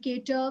an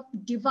educator,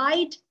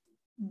 divide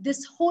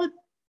this whole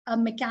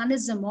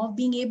mechanism of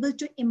being able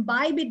to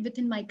imbibe it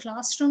within my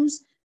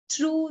classrooms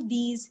through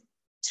these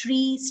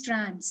three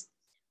strands.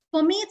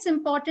 For me, it's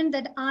important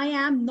that I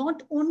am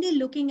not only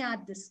looking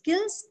at the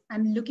skills,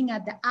 I'm looking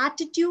at the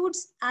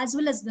attitudes as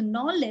well as the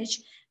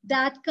knowledge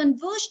that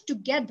converge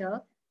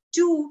together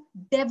to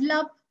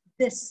develop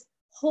this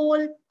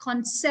whole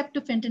concept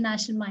of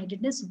international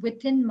mindedness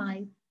within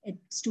my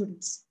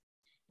students.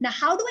 Now,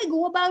 how do I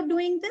go about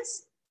doing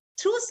this?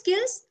 Through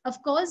skills,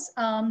 of course,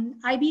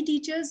 IB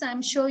teachers,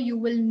 I'm sure you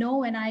will know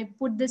when I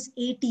put this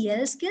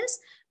ATL skills.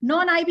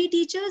 Non-IB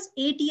teachers,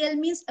 ATL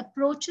means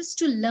approaches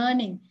to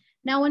learning.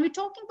 Now, when we're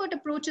talking about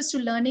approaches to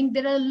learning,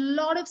 there are a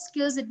lot of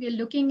skills that we're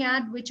looking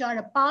at, which are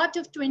a part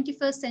of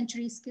 21st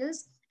century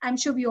skills. I'm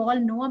sure we all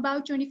know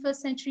about 21st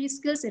century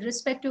skills,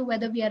 irrespective of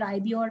whether we are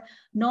IB or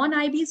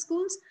non-IB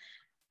schools.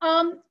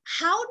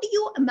 How do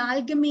you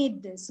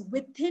amalgamate this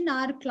within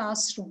our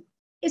classroom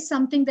is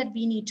something that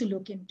we need to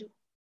look into.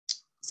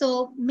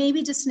 So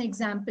maybe just an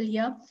example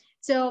here.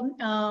 So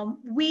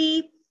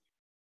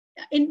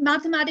in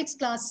mathematics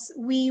class,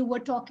 we were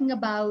talking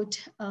about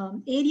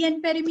area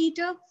and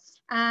perimeter,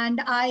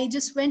 and I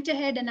just went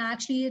ahead and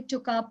actually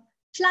took up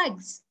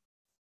flags.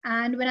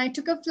 And when I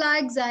took up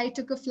flags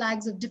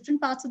of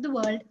different parts of the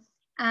world.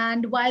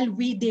 And while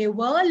they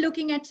were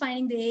looking at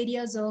finding the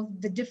areas of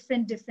the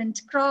different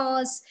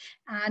cross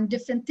and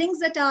different things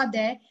that are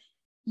there,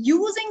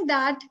 using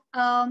that,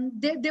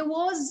 there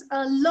was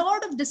a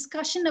lot of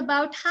discussion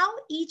about how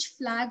each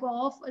flag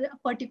of a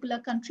particular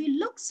country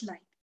looks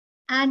like.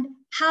 And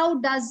how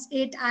does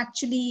it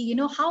actually,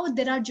 how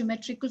there are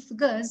geometrical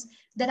figures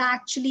that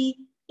actually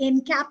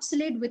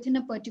encapsulate within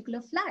a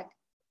particular flag.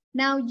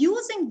 Now,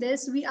 using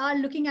this, we are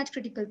looking at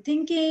critical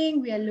thinking,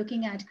 we are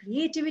looking at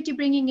creativity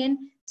bringing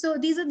in. So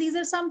these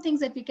are some things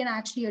that we can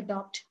actually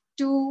adopt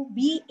to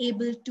be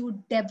able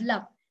to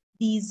develop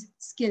these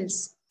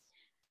skills.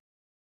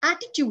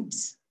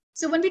 Attitudes.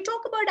 So when we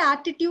talk about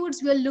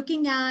attitudes, we're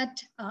looking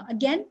at,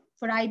 again,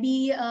 for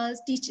IB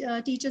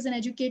teachers and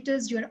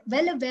educators, you're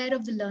well aware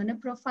of the learner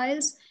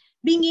profiles.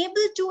 Being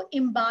able to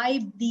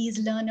imbibe these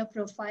learner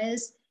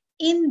profiles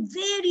in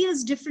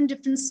various different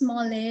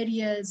small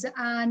areas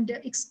and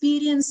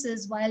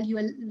experiences while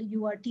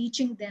you are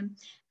teaching them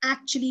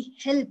actually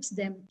helps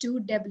them to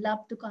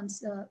develop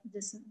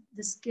this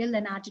skill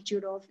and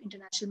attitude of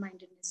international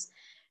mindedness.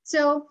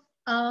 So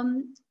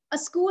a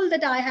school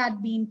that I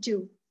had been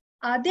to,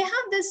 they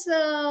have this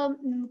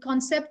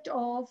concept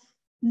of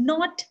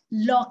not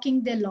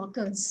locking their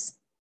lockers.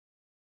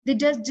 They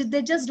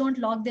just don't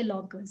lock their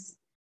lockers.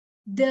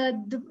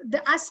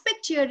 The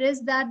aspect here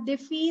is that they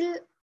feel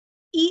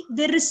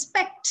they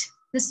respect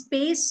the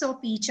space of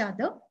each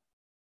other,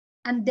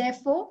 and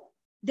therefore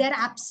they're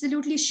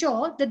absolutely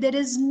sure that there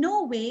is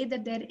no way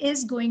that there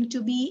is going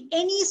to be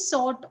any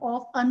sort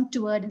of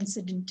untoward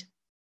incident,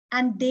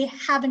 and they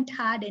haven't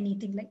had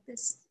anything like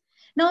this.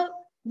 Now,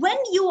 when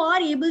you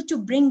are able to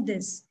bring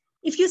this,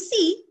 if you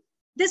see,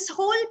 this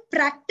whole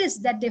practice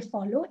that they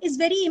follow is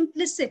very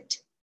implicit,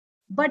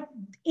 but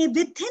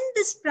within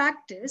this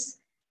practice,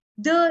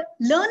 the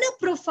learner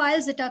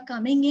profiles that are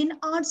coming in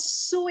are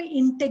so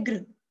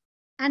integral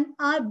and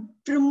are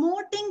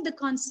promoting the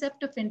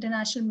concept of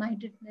international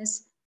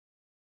mindedness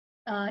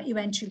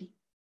eventually.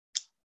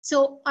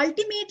 So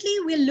ultimately,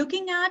 we're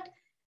looking at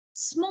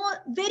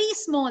very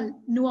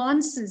small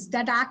nuances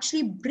that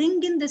actually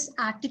bring in this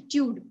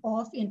attitude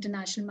of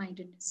international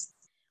mindedness.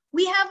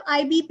 We have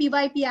IB,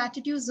 PYP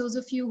attitudes. Those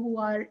of you who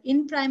are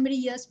in primary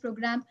years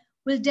program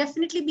will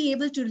definitely be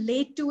able to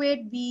relate to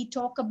it. We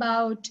talk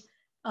about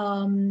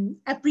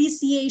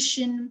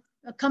appreciation,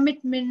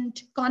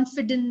 commitment,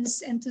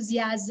 confidence,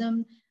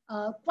 enthusiasm,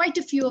 quite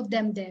a few of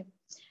them there.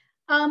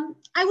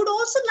 I would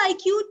also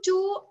like you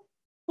to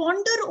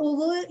ponder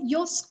over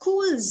your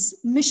school's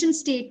mission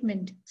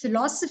statement,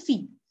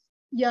 philosophy,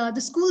 the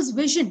school's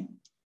vision,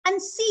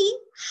 and see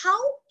how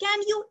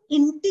can you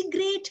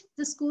integrate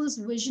the school's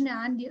vision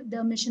and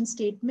the mission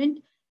statement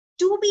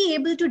to be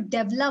able to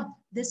develop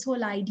this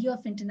whole idea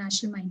of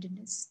international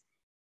mindedness.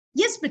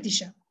 Yes,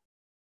 Pratisha.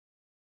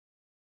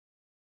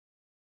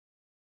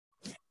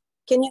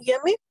 Can you hear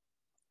me?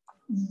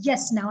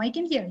 Yes, now I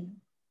can hear you.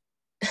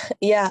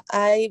 Yeah,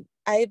 I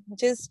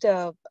just,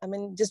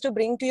 just to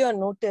bring to your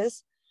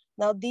notice,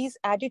 now these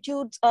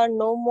attitudes are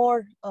no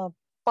more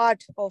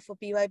part of a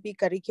PYP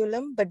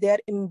curriculum, but they are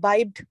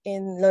imbibed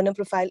in learner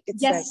profile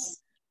itself.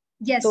 Yes.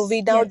 Yes. So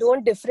we now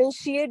don't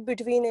differentiate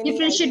between any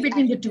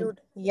the two.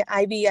 Yeah,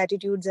 IB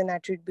attitudes and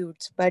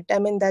attributes. But I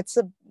mean, that's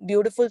a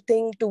beautiful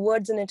thing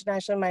towards an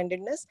international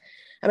mindedness.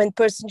 I mean,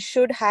 person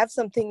should have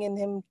something in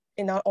him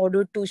in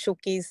order to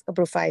showcase a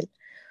profile.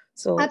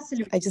 So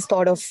absolutely. I just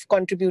thought of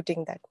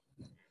contributing that.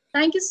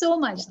 Thank you so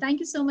much. Thank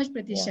you so much,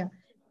 Pratisha. Yeah.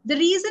 The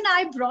reason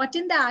I brought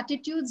in the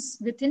attitudes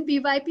within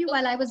PYP,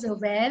 while I was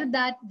aware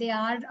that they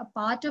are a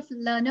part of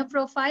learner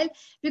profile,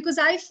 because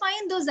I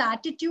find those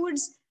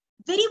attitudes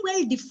very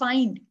well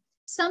defined.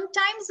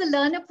 Sometimes the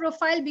learner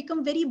profile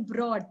become very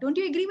broad. Don't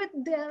you agree with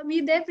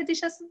me there,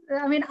 Pratisha?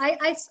 I mean,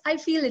 I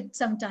feel it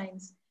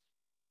sometimes.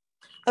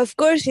 Of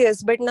course,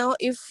 yes. But now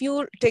if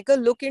you take a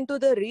look into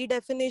the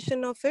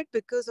redefinition of it,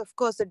 because of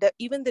course,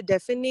 even the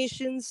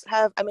definitions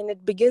have, I mean,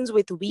 it begins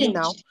with we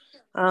now.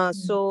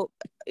 So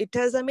it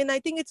has, I mean, I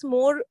think it's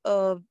more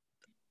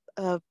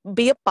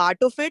be a part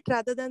of it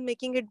rather than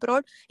making it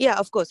broad. Yeah,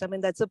 of course. I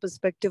mean, that's a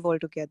perspective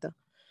altogether.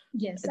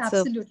 Yes,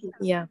 absolutely.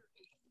 Yeah.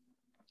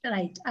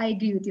 Right. I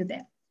agree with you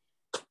there.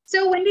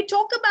 So when we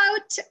talk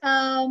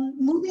about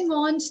moving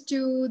on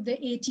to the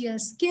 8-year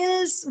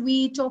skills,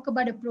 we talk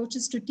about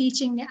approaches to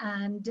teaching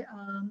and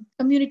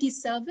community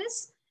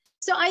service.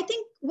 So I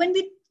think when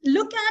we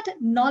look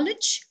at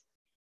knowledge,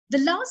 the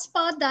last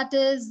part, that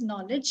is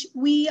knowledge,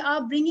 we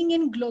are bringing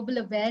in global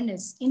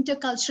awareness,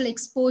 intercultural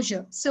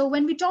exposure. So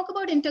when we talk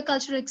about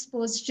intercultural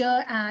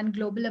exposure and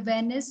global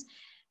awareness,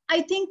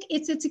 I think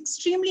it's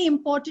extremely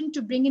important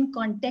to bring in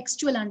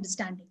contextual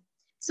understanding.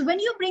 So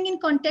when you bring in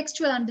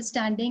contextual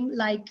understanding,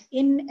 like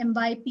in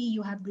MYP,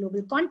 you have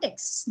global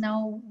contexts.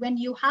 Now, when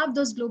you have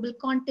those global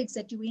contexts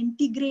that you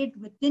integrate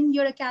within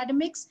your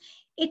academics,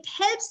 it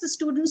helps the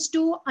students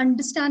to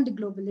understand the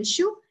global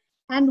issue.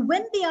 And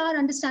when they are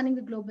understanding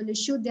the global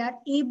issue, they are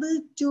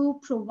able to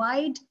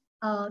provide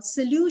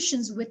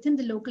solutions within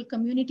the local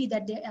community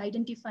that they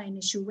identify an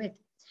issue with.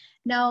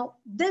 Now,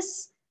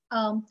 this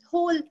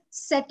whole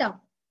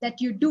setup that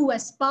you do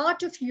as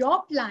part of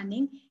your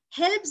planning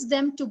helps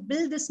them to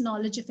build this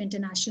knowledge of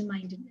international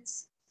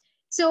mindedness.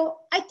 So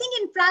I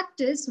think in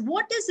practice,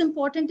 what is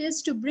important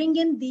is to bring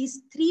in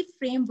these three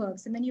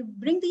frameworks. And when you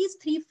bring these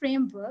three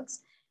frameworks,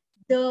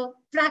 the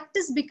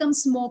practice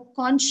becomes more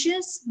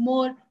conscious,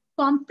 more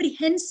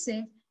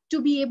comprehensive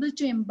to be able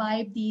to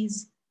imbibe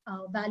these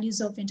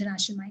values of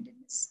international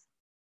mindedness.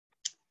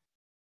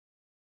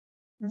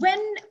 When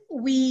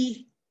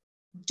we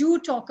do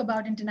talk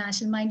about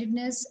international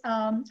mindedness,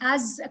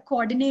 as a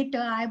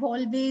coordinator, I've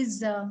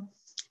always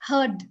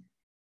heard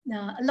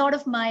a lot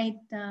of my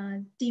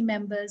team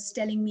members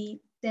telling me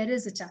there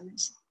is a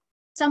challenge.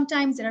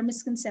 Sometimes there are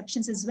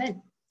misconceptions as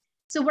well.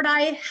 So what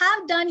I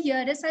have done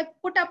here is I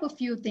put up a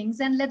few things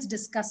and let's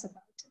discuss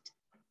about it.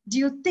 Do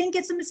you think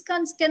it's a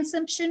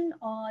misconception,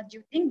 or do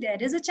you think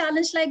there is a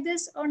challenge like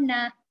this, or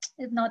nah,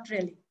 not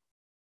really?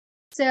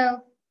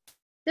 So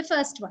the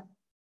first one,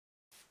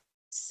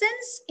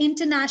 since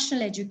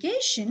international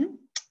education,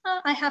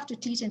 I have to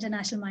teach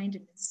international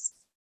mindedness.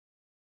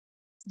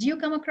 Do you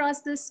come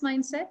across this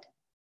mindset?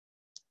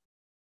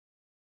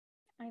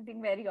 I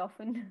think very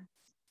often.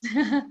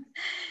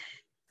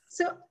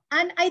 So,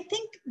 and I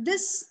think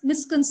this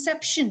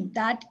misconception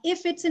that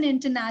if it's an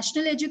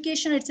international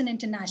education, it's an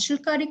international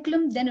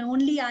curriculum, then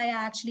only I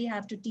actually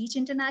have to teach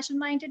international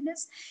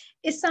mindedness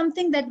is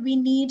something that we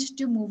need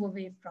to move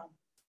away from.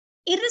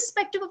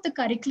 Irrespective of the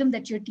curriculum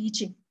that you're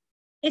teaching,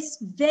 it's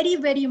very,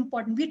 very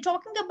important. We're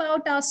talking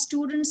about our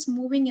students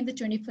moving in the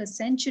 21st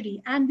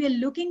century, and we're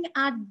looking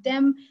at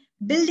them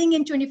building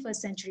in 21st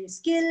century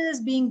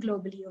skills, being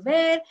globally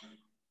aware.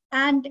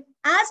 And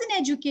as an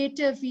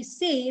educator, we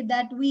say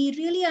that we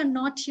really are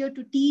not here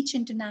to teach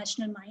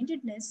international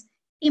mindedness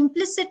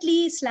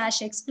implicitly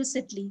 /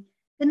 explicitly,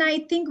 then I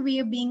think we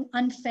are being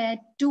unfair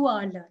to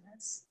our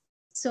learners.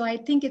 So I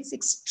think it's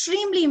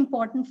extremely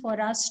important for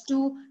us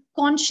to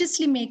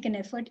consciously make an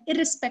effort,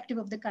 irrespective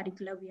of the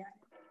curricula we are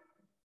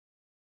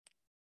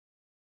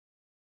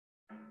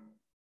in.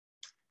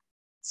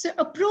 So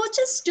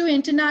approaches to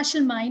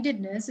international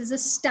mindedness is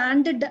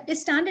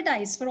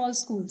standardized for all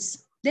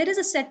schools. There is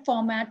a set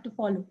format to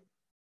follow.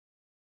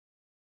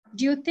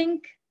 Do you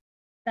think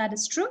that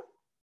is true?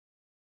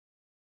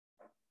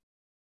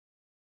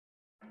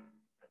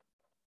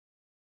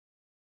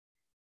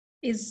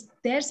 Is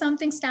there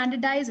something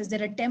standardized? Is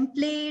there a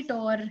template,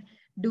 or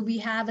do we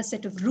have a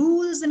set of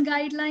rules and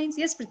guidelines?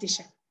 Yes,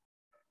 Pratisha.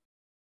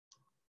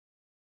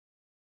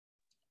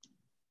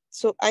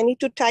 So I need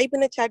to type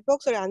in a chat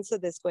box or answer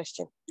this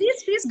question?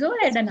 Please go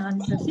ahead and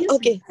answer.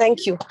 Okay,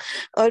 thank you.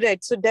 All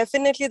right, so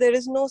definitely there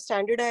is no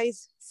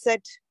standardized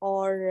set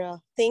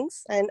or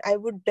things, and I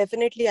would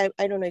definitely, I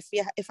don't know,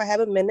 if I have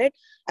a minute,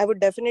 I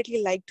would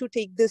definitely like to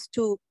take this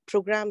to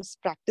programs,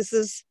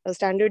 practices,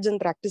 standards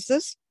and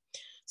practices.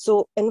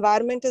 So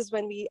environment is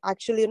when we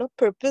actually,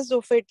 purpose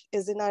of it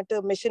is in our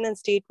mission and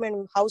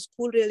statement, how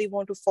school really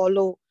want to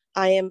follow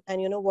IM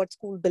and, what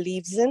school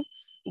believes in.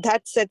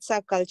 That sets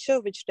our culture,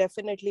 which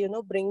definitely,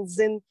 brings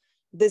in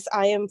this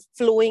IM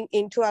flowing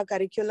into our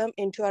curriculum,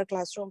 into our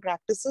classroom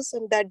practices,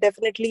 and that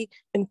definitely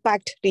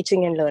impact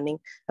teaching and learning.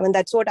 I mean,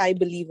 that's what I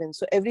believe in.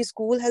 So every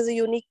school has a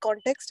unique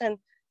context, and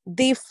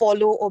they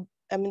follow, or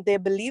their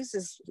beliefs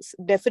is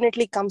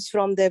definitely comes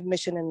from their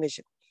mission and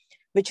vision,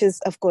 which is,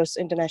 of course,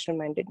 international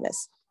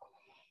mindedness.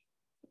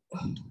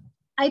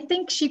 I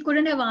think she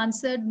couldn't have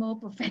answered more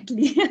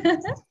perfectly.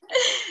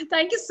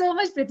 Thank you so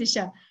much,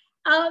 Pratisha.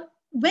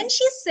 When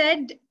she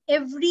said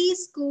every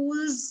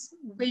school's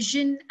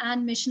vision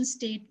and mission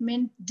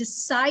statement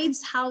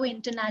decides how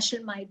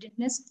international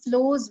mindedness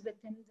flows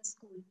within the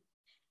school,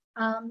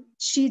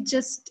 she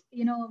just,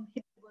 hit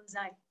the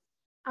bullseye.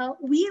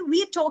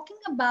 We're talking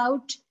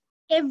about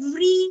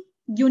every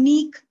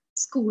unique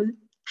school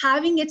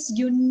having its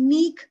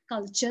unique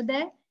culture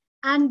there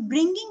and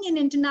bringing in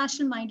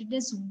international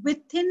mindedness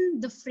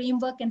within the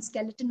framework and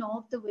skeleton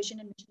of the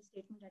vision and mission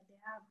statement that they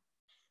have.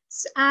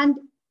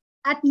 And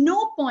at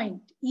no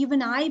point,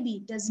 even IB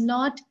does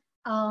not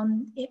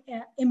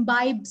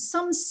imbibe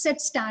some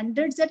set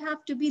standards that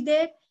have to be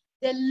there.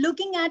 They're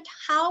looking at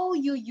how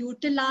you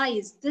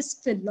utilize this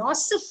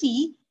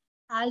philosophy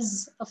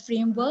as a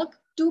framework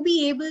to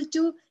be able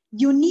to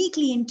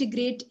uniquely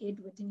integrate it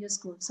within your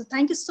school. So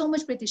thank you so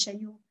much, Pratisha.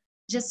 You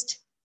just...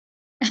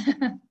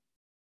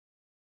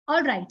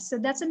 All right, so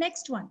that's the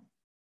next one.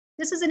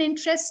 This is an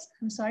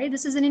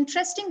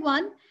interesting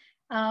one,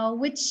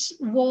 which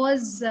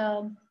was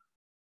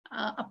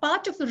a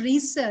part of a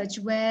research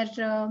where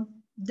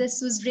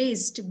this was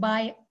raised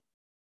by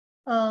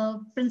a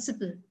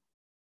principal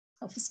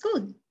of a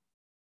school.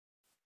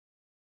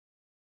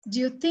 Do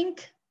you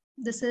think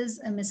this is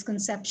a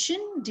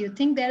misconception? Do you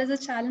think there is a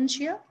challenge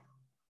here?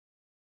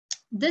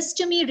 This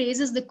to me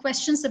raises the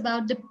questions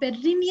about the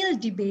perennial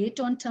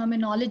debate on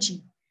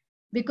terminology,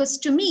 because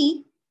to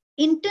me,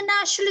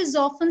 international is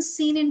often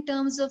seen in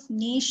terms of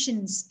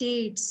nations,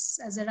 states,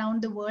 as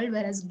around the world,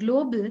 whereas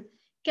global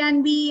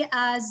can be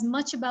as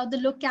much about the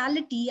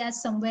locality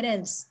as somewhere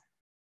else.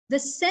 The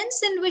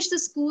sense in which the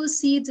school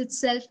sees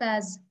itself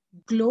as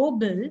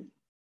global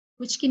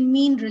which can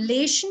mean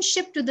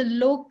relationship to the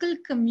local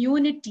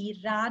community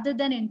rather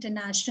than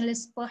international,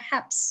 is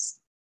perhaps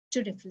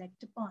to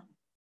reflect upon.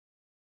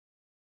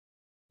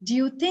 Do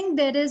you think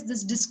there is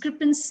this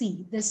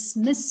discrepancy, this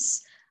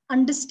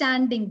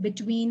misunderstanding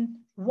between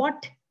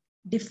what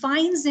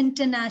defines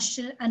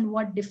international and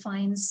what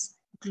defines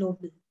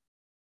global?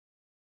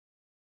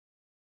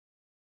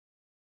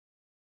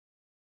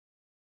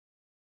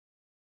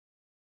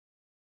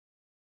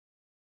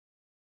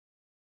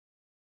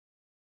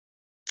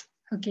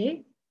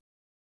 Okay.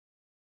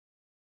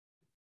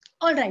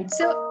 All right.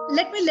 So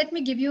let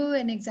me give you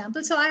an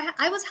example. So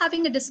I was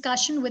having a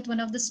discussion with one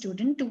of the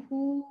students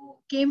who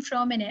came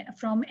from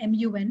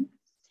MUN,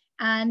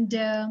 and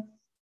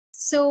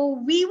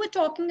so we were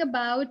talking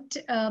about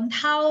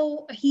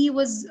how he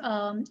was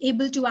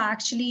able to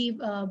actually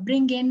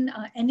bring in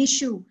an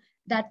issue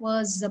that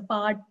was a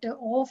part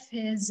of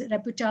his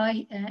repertoire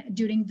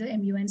during the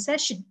MUN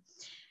session.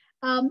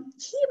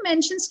 He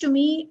mentions to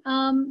me,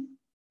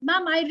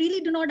 ma'am, I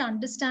really do not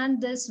understand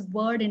this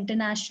word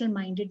international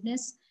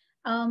mindedness.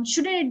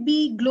 Shouldn't it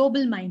be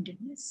global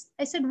mindedness?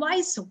 I said,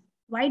 why so?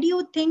 Why do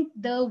you think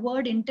the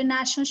word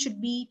international should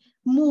be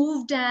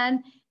moved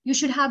and you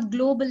should have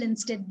global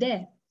instead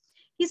there?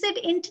 He said,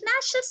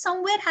 international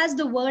somewhere has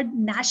the word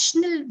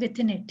national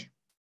within it.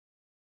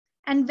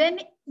 And when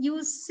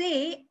you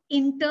say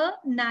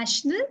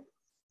international,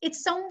 it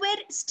somewhere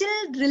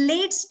still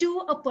relates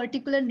to a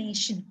particular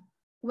nation.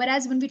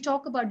 Whereas when we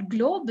talk about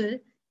global,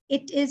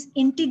 it is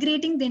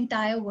integrating the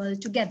entire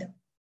world together.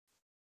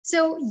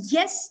 So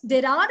yes,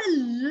 there are a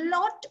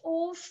lot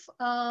of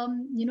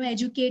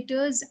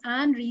educators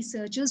and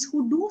researchers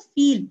who do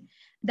feel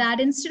that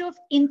instead of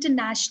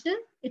international,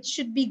 it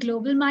should be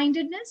global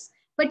mindedness.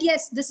 But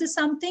yes, this is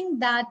something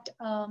that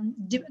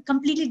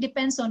completely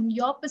depends on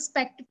your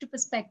perspective to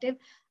perspective.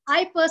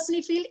 I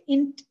personally feel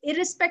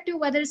irrespective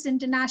whether it's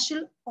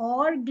international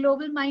or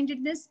global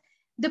mindedness,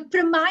 the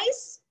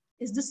premise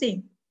is the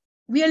same.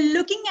 We are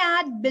looking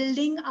at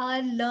building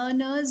our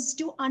learners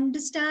to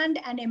understand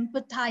and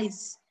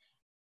empathize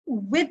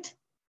with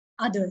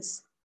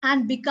others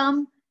and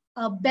become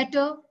a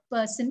better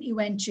person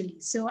eventually.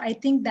 So I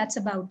think that's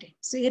about it.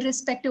 So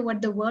irrespective of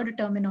what the word or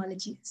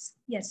terminology is.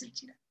 Yes,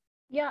 Ruchira.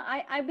 Yeah,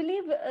 I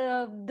believe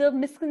the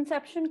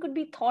misconception could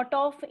be thought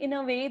of in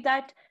a way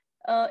that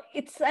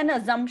it's an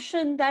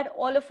assumption that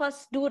all of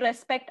us do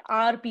respect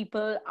our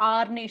people,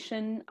 our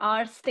nation,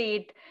 our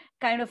state,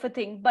 kind of a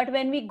thing. But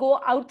when we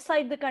go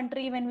outside the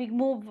country, when we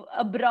move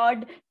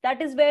abroad,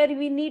 that is where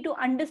we need to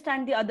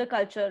understand the other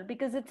culture,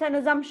 because it's an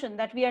assumption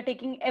that we are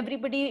taking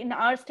everybody in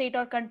our state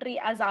or country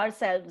as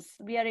ourselves.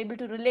 We are able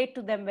to relate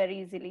to them very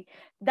easily.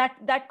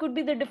 That could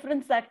be the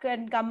difference that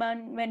can come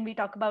on when we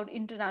talk about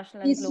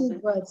international and These global. two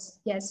words,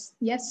 yes,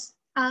 yes.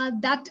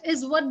 That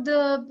is what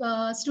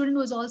the student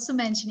was also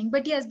mentioning.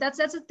 But yes, that's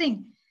the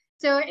thing.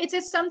 So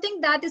it's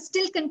something that is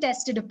still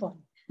contested upon.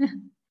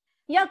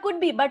 Yeah, could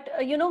be. But,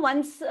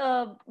 once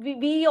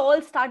we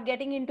all start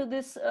getting into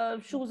this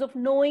shoes of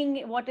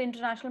knowing what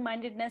international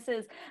mindedness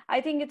is, I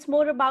think it's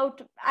more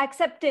about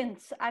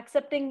acceptance,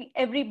 accepting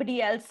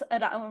everybody else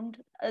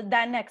around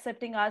than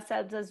accepting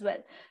ourselves as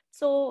well.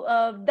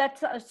 So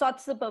that's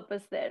sorts the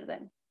purpose there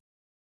then.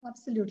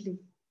 Absolutely.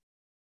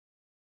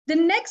 The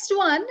next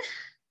one,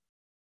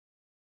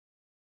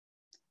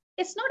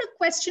 it's not a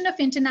question of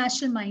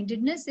international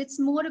mindedness. It's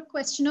more a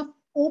question of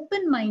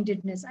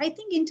open-mindedness. I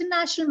think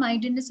international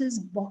mindedness is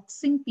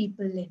boxing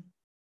people in.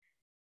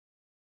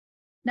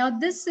 Now,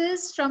 this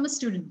is from a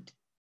student.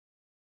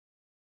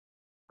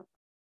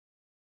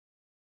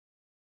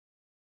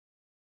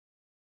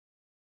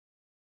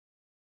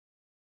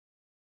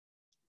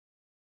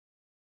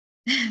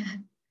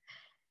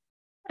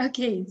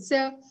 Okay,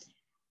 so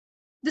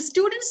the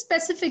student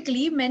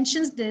specifically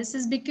mentions this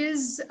is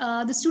because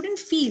the student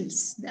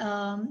feels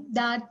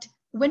that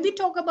when we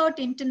talk about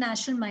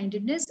international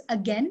mindedness,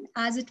 again,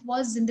 as it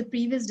was in the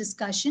previous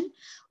discussion,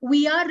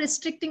 we are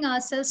restricting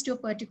ourselves to a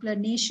particular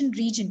nation,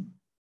 region,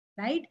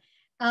 right?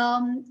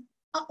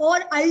 Or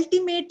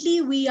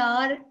ultimately, we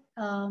are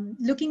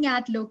looking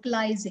at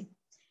localizing.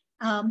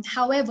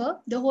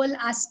 However, the whole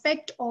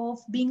aspect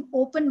of being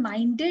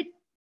open-minded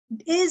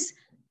is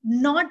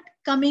not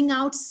coming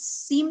out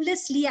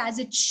seamlessly as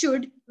it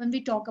should when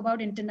we talk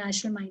about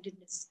international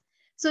mindedness.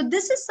 So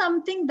this is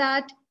something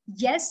that,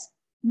 yes,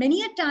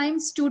 many a time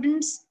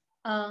students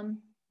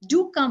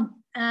do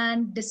come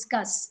and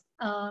discuss,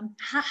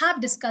 have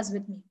discussed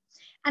with me.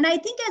 And I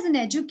think as an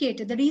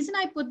educator, the reason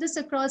I put this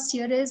across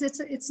here is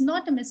it's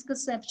not a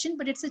misconception,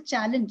 but it's a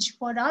challenge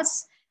for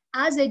us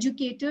as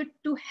educators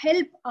to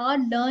help our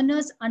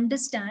learners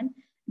understand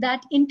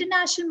that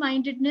international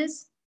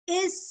mindedness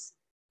is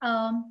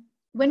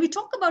when we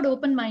talk about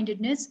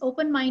open-mindedness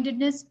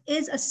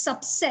is a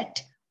subset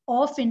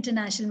of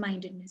international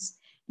mindedness.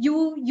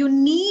 You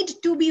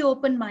need to be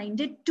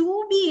open-minded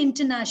to be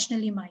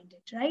internationally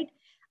minded, right?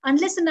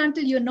 Unless and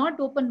until you're not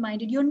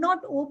open-minded, you're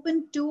not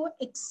open to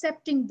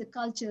accepting the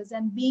cultures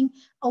and being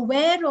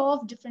aware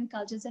of different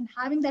cultures and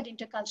having that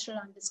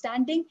intercultural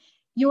understanding,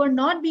 you are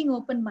not being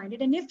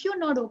open-minded. And if you're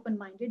not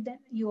open-minded, then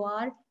you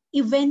are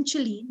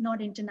eventually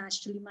not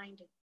internationally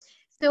minded.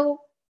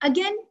 So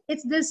again,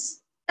 it's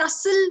this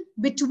tussle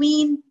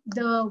between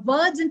the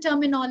words and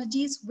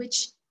terminologies,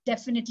 which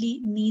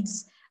definitely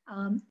needs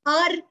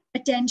our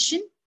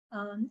attention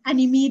and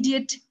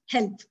immediate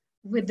help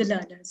with the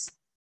learners.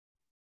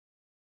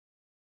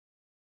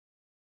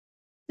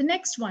 The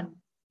next one,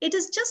 it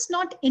is just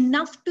not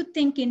enough to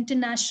think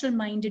international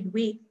minded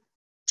way.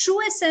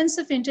 True essence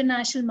of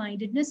international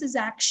mindedness is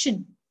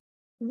action.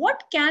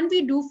 What can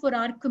we do for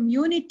our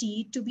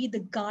community to be the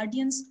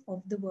guardians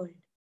of the world?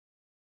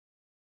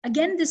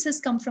 Again, this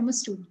has come from a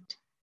student.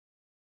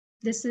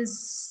 This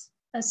is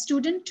a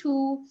student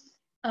who,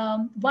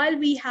 while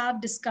we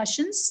have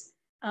discussions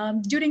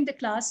during the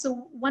class,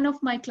 so one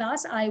of my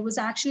class, I was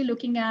actually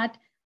looking at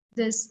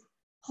this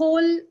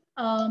whole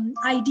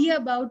idea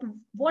about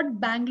what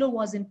Bangalore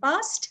was in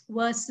past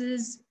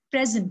versus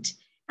present.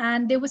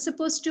 And they were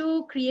supposed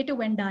to create a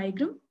Venn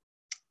diagram.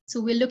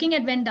 So we're looking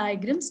at Venn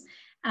diagrams,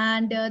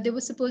 and they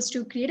were supposed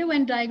to create a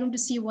Venn diagram to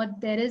see what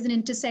there is an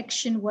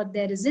intersection, what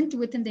there isn't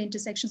within the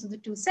intersections of the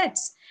two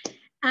sets.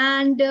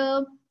 And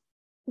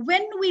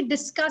when we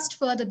discussed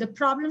further the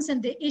problems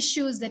and the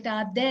issues that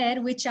are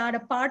there, which are a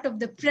part of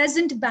the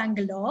present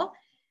Bangalore,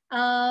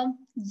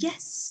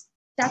 yes,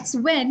 that's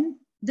when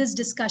this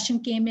discussion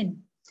came in.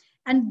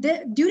 And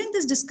during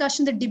this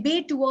discussion, the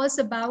debate was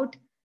about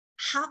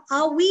how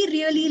are we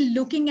really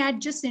looking at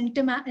just an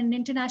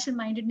international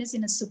mindedness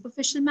in a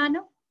superficial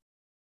manner,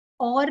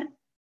 or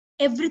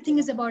everything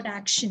is about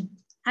action,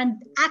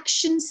 and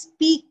action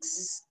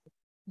speaks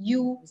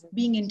you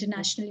being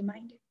internationally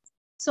minded.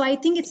 So I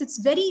think it's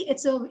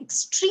an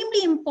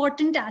extremely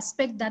important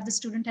aspect that the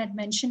student had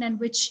mentioned, and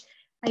which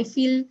I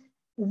feel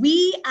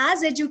we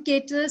as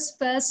educators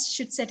first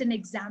should set an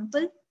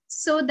example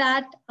so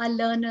that our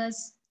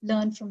learners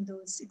learn from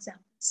those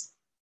examples.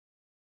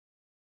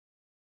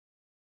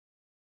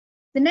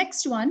 The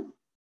next one,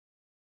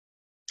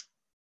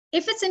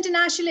 if it's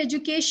international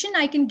education,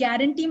 I can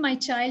guarantee my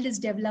child is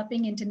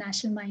developing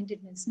international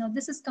mindedness. Now,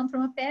 this has come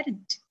from a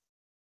parent.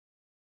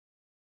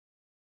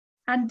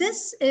 And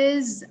this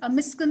is a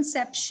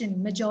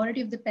misconception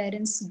majority of the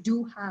parents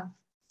do have.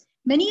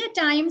 Many a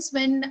times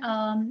when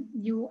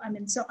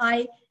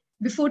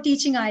before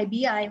teaching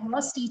IB, I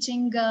was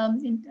teaching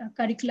in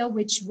curricula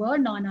which were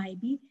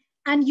non-IB.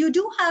 And you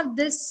do have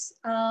this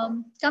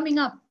coming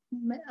up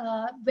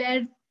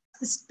where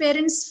the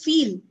parents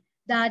feel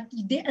that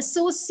they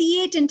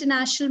associate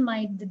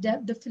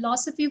the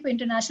philosophy of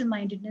international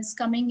mindedness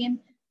coming in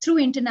through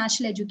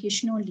international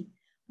education only.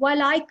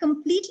 While I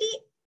completely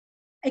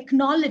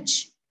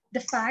acknowledge the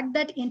fact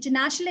that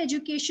international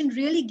education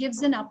really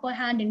gives an upper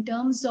hand in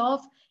terms of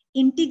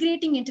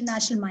integrating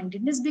international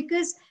mindedness,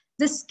 because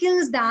the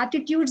skills, the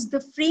attitudes,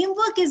 the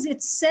framework is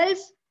itself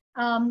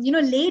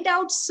laid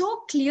out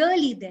so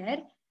clearly there,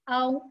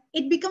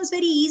 it becomes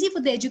very easy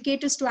for the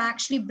educators to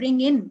actually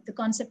bring in the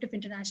concept of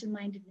international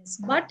mindedness.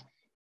 But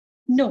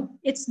no,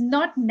 it's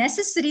not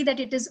necessary that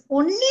it is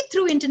only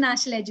through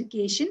international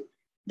education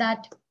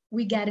that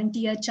we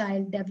guarantee a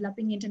child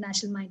developing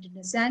international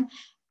mindedness. And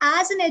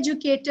as an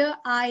educator,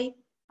 I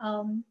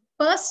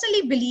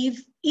personally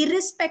believe,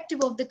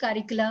 irrespective of the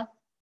curricula,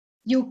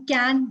 you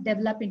can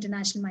develop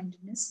international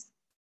mindedness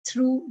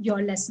through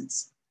your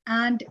lessons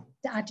and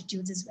the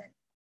attitudes as well.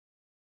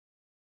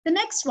 The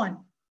next one,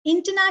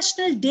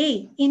 International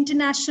Day,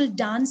 international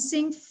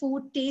dancing,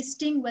 food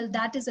tasting. Well,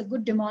 that is a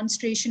good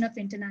demonstration of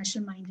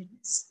international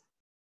mindedness.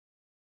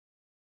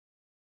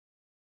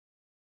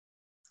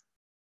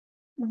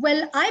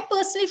 Well, I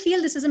personally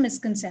feel this is a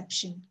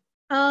misconception.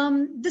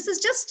 This is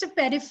just a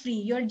periphery.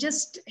 You're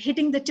just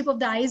hitting the tip of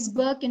the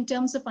iceberg in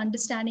terms of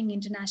understanding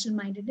international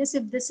mindedness.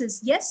 If this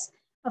is, yes,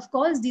 of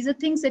course, these are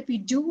things that we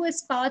do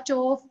as part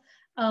of,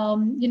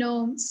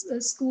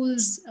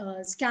 school's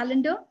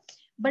calendar.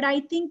 But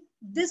I think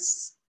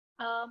this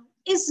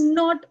is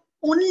not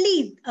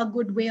only a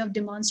good way of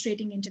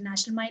demonstrating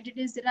international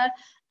mindedness. There are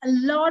a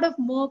lot of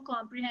more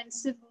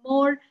comprehensive,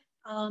 more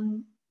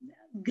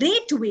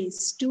great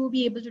ways to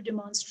be able to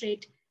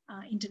demonstrate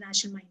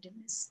international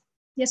mindedness.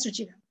 Yes,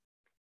 Ruchira.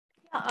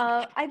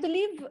 I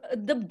believe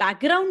the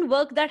background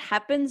work that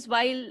happens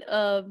while,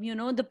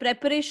 the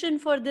preparation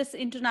for this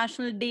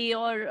international day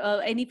or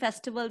any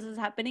festivals is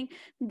happening,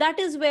 that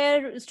is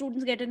where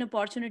students get an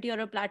opportunity or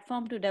a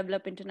platform to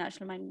develop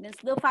international mindedness.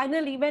 The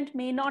final event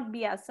may not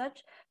be as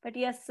such, but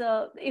yes,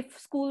 if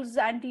schools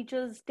and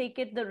teachers take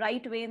it the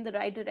right way in the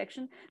right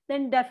direction,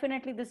 then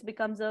definitely this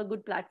becomes a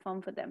good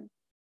platform for them.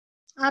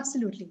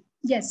 Absolutely.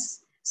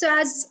 Yes. So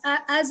as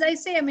I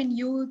say, I mean,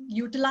 you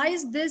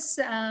utilize this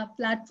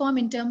platform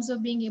in terms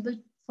of being able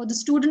for the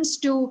students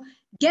to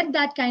get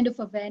that kind of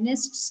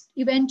awareness,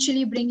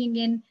 eventually bringing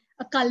in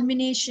a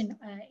culmination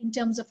in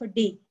terms of a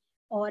day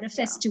or a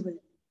festival.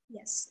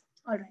 Yes.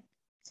 All right.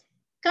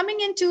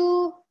 Coming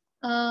into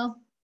the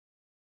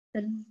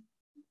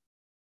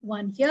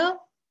one here.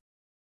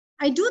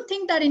 I do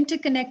think that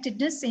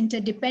interconnectedness,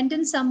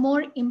 interdependence are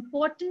more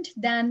important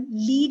than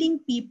leading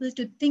people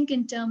to think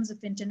in terms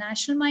of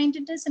international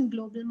mindedness and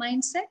global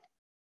mindset.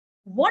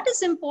 What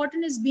is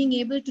important is being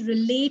able to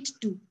relate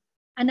to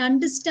and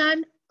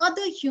understand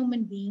other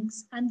human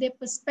beings and their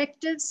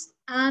perspectives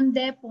and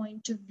their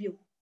point of view.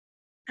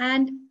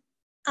 And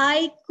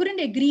I couldn't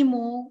agree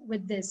more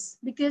with this,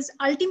 because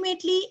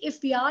ultimately,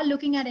 if we are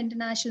looking at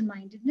international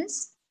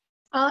mindedness,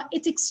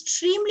 it's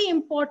extremely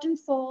important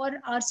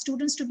for our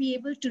students to be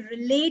able to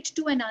relate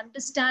to and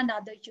understand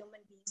other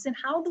human beings. And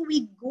how do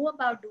we go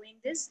about doing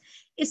this?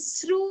 Is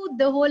through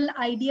the whole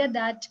idea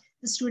that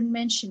the student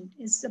mentioned,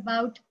 is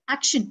about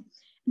action.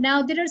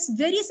 Now, there are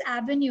various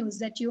avenues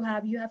that you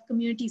have. You have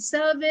community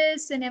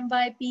service in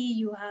MYP,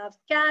 you have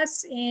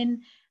CAS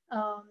in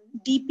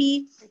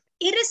DP.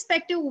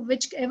 Irrespective of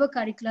whichever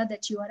curricula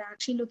that you are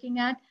actually looking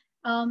at,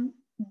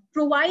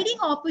 providing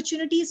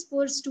opportunities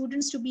for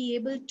students to be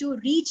able to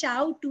reach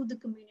out to the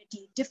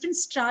community, different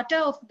strata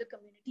of the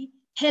community,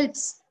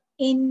 helps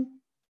in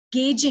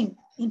gauging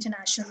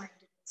international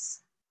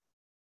mindedness.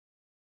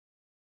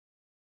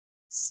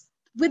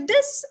 With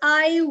this,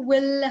 I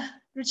will,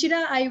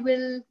 Ruchira, I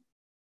will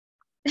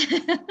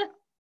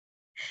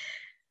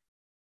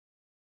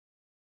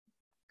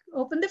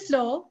open the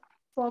floor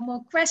for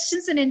more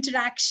questions and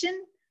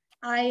interaction.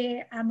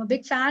 I am a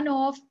big fan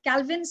of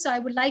Calvin, so I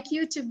would like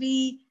you to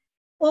be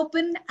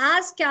open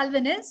as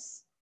Calvin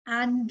is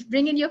and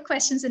bring in your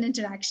questions and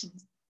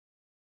interactions.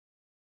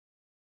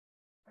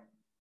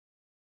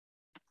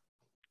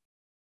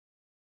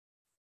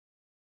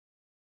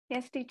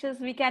 Yes, teachers,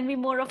 we can be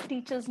more of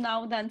teachers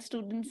now than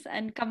students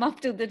and come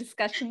up to the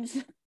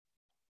discussions.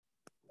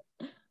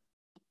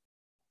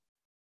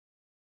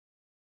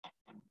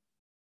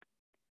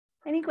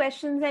 Any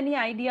questions, any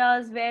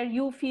ideas where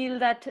you feel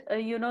that,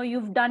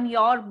 you've done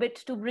your bit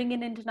to bring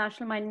in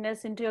international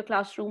mindedness into your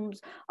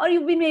classrooms, or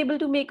you've been able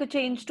to make a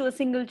change to a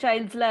single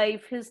child's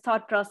life, his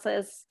thought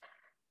process?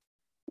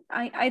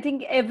 I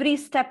think every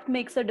step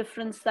makes a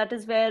difference. That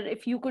is where,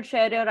 if you could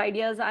share your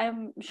ideas,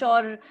 I'm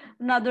sure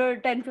another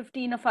 10,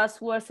 15 of us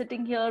who are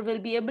sitting here will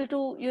be able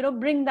to,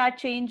 bring that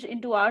change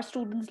into our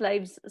students'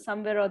 lives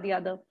somewhere or the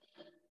other.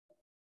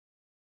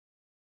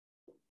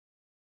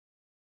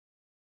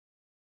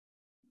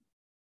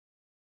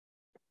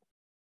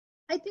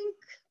 I think,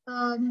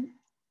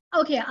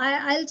 okay,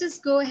 I'll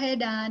just go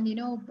ahead and,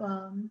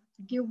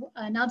 give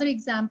another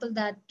example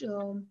that,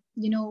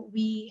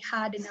 we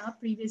had in our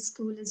previous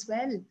school as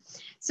well.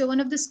 So one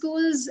of the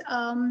schools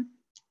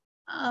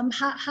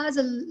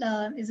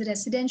is a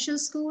residential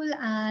school,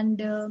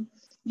 and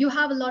you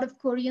have a lot of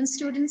Korean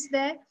students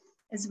there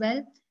as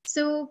well.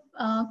 So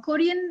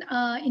Korean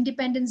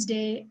Independence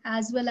Day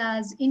as well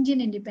as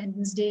Indian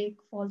Independence Day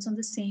falls on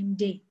the same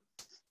day.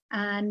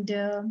 And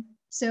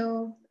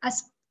so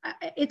as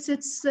it's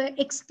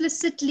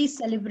explicitly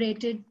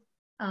celebrated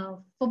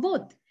for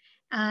both.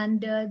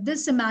 And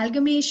this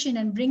amalgamation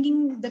and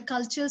bringing the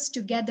cultures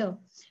together,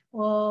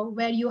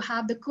 where you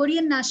have the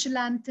Korean national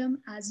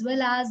anthem as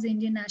well as the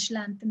Indian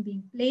national anthem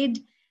being played,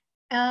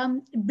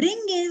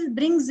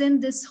 brings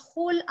in this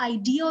whole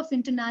idea of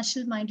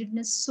international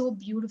mindedness so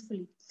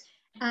beautifully.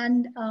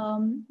 And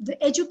the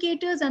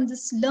educators and the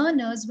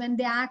learners, when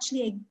they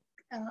actually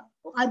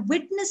are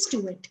witness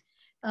to it,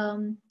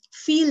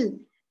 feel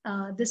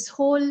this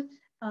whole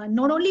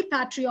not only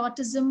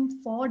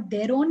patriotism for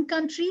their own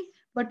country,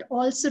 but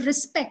also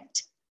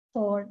respect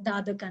for the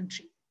other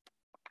country.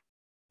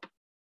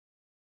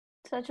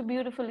 Such a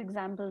beautiful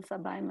example,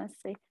 Sabha, I must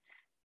say.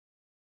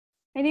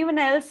 Anyone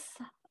else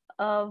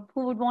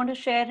who would want to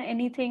share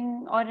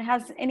anything or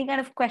has any kind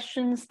of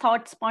questions,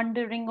 thoughts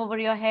pondering over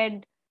your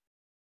head?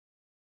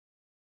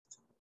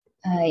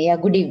 Yeah,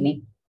 good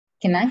evening.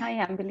 Can I?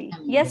 Hi, Ambili.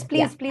 Yes,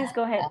 please, please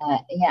go ahead.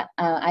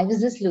 I was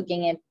just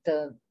looking at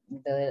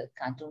the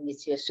cartoon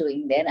which you're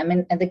showing there. I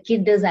mean, the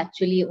kid is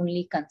actually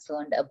only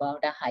concerned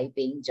about a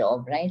high-paying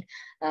job, right?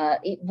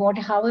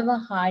 However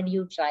hard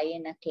you try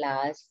in a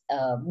class,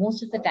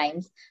 most of the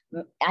times,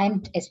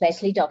 I'm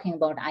especially talking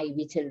about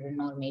IB children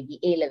or maybe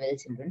A-level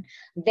children,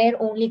 their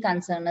only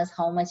concern is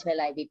how much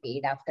will I be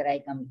paid after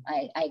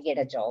I get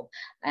a job,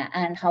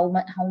 and how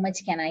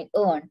much can I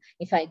earn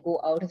if I go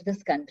out of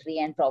this country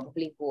and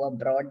probably go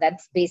abroad.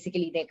 That's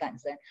basically their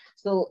concern.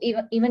 So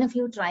even if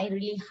you try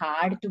really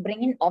hard to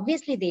bring in,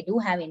 obviously they do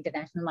have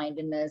international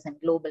mindedness and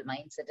global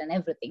mindset and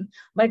everything,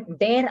 but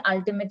their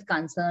ultimate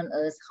concern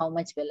is how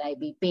much will I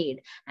be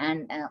paid,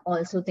 and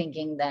also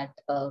thinking that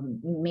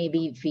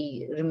maybe if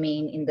we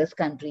remain in this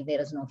country, there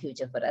is no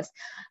future for us.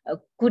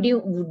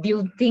 Do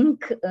you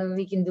think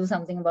we can do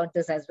something about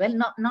this as well?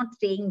 Not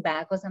staying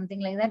back or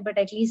something like that, but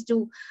at least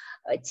to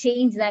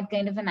change that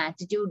kind of an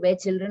attitude where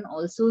children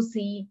also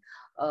see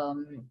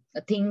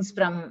things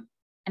from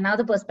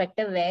another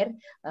perspective, where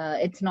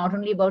it's not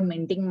only about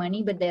minting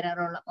money, but there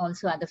are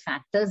also other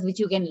factors which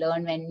you can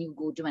learn when you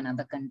go to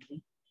another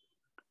country.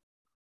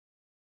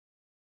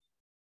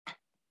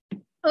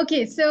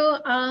 Okay, so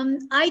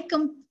I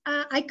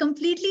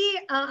completely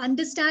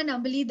understand,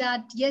 Ambali,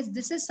 that yes,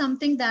 this is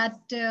something that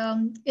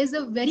is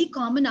a very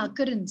common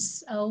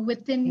occurrence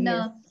within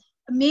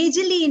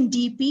majorly in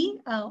DP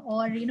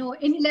or in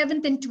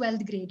 11th and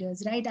 12th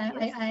graders, right?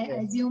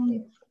 I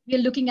assume we are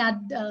looking at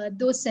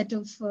those set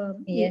of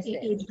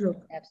age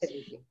group.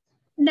 Absolutely.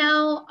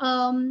 Now,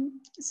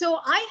 so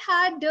I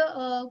had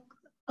a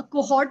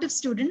cohort of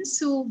students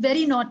who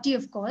very naughty,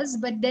 of course,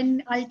 but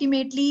then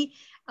ultimately,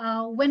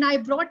 when I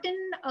brought in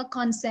a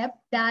concept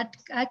that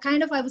I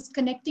was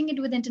connecting it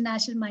with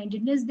international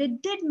mindedness, they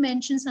did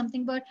mention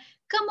something about,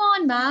 come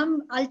on,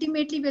 ma'am,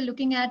 ultimately we're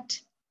looking at,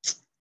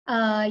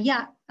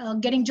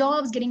 getting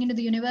jobs, getting into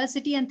the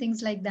university and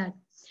things like that.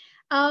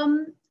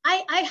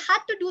 I had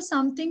to do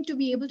something to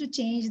be able to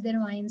change their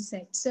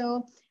mindset.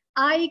 So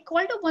I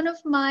called up one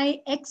of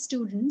my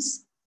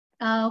ex-students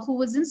who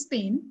was in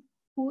Spain,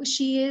 who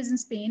she is in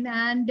Spain,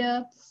 and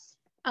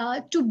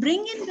to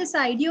bring in this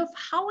idea of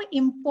how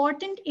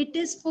important it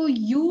is for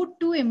you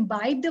to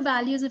imbibe the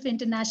values of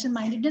international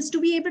mindedness to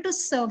be able to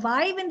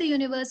survive in the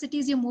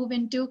universities you move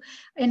into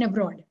in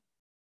abroad.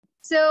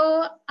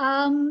 So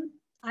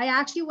I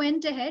actually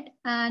went ahead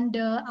and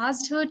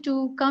asked her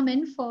to come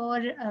in for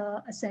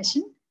a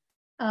session.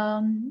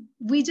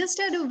 We just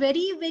had a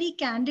very, very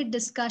candid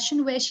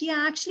discussion where she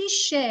actually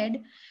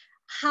shared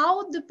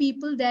how the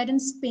people there in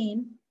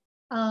Spain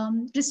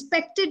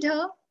respected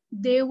her.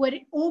 They were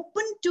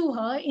open to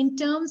her in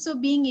terms of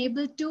being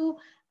able to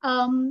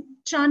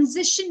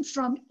transition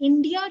from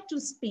India to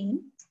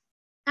Spain,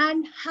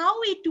 and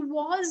how it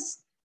was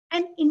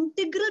an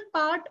integral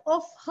part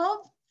of her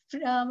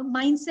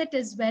mindset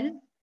as well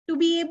to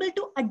be able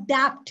to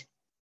adapt.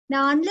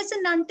 Now, unless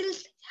and until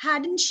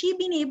hadn't she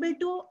been able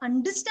to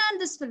understand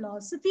this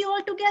philosophy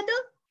altogether,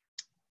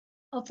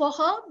 for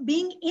her,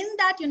 being in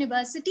that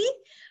university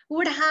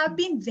would have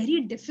been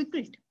very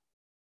difficult.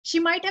 She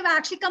might have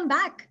actually come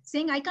back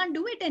saying, I can't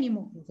do it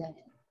anymore.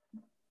 Exactly.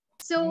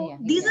 So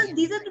these are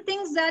the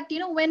things that,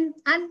 when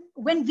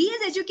we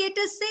as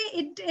educators say,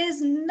 it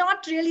is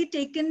not really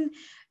taken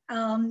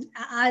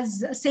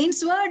as a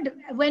saint's word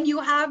when you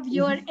have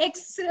your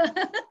ex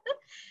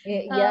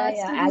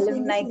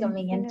alumni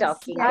coming and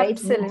talking,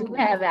 right? We do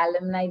have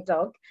alumni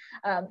talk,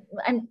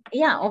 and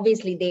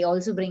obviously they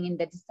also bring in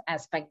that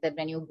aspect that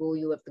when you go,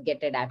 you have to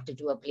get adapted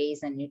to a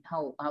place, and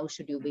how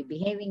should you be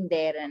behaving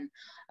there, and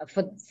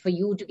for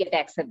you to get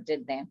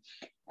accepted there.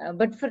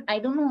 But I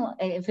don't know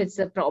if it's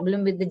a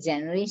problem with the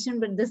generation,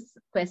 but this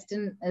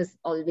question is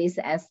always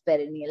as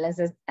perennial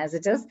as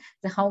it is.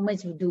 So how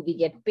much do we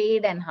get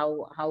paid, and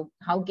how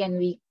can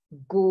we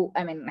go?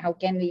 I mean, how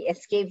can we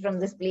escape from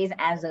this place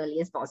as early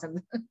as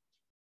possible?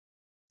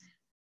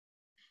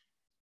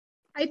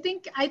 I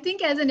think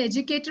as an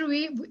educator,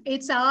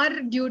 it's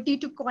our duty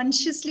to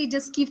consciously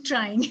just keep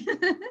trying.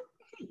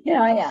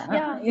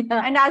 Yeah.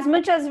 And as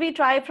much as we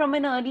try from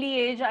an early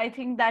age, I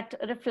think that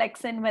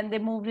reflects in when they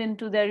moved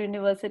into their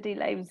university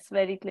lives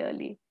very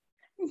clearly.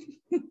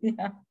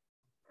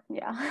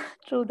 Yeah,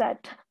 true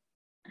that.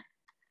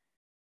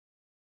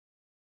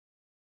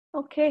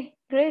 Okay,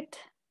 great.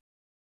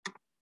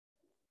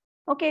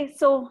 Okay,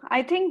 so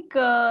I think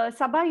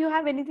Sabha, you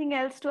have anything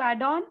else to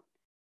add on?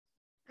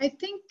 I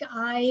think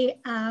I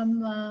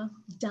am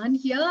done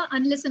here,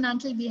 unless and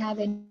until we have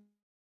any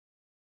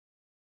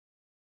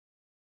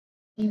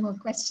more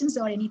questions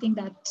or anything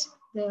that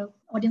the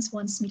audience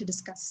wants me to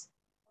discuss.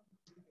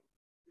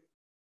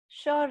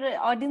 Sure,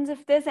 audience,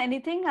 if there's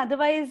anything.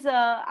 Otherwise,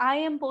 I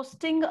am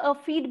posting a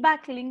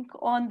feedback link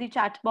on the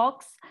chat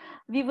box.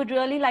 We would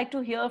really like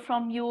to hear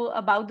from you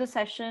about the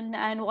session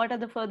and what are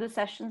the further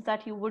sessions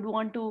that you would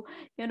want to,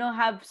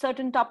 have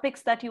certain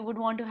topics that you would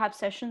want to have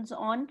sessions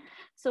on.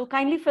 So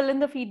kindly fill in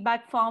the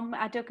feedback form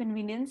at your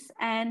convenience.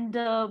 And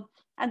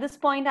at this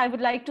point, I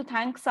would like to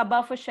thank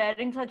Sabha for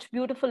sharing such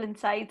beautiful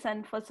insights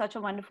and for such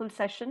a wonderful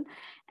session.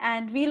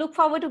 And we look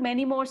forward to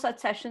many more such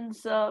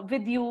sessions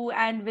with you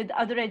and with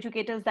other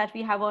educators that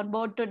we have on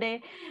board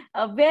today,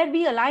 where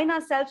we align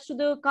ourselves to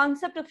the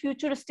concept of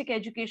futuristic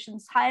education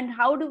and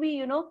how do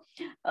we,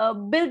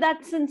 build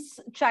that since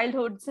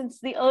childhood, since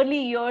the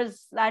early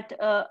years, that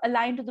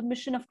align to the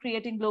mission of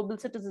creating global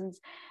citizens.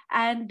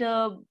 And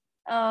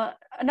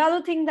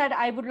another thing that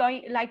I would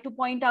like to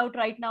point out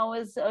right now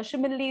is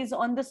Shimili is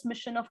on this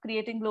mission of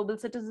creating global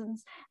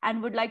citizens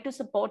and would like to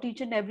support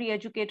each and every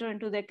educator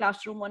into their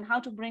classroom on how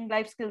to bring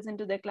life skills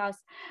into their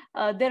class.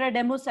 There are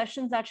demo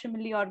sessions that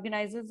Shimili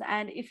organizes,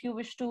 and if you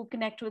wish to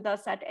connect with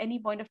us at any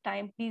point of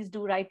time, please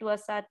do write to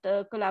us at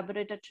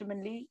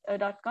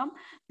collaborate@shimili.com.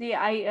 The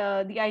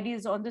ID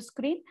is on the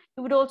screen.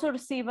 You would also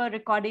receive a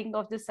recording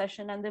of this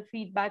session and the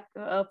feedback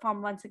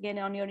form once again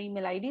on your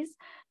email IDs.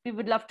 We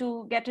would love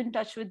to get in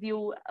touch with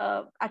you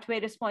at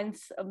various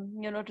points,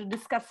 to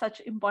discuss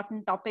such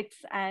important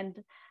topics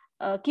and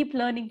keep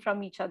learning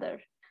from each other.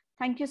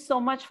 Thank you so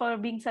much for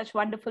being such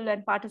wonderful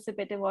and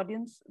participative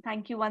audience.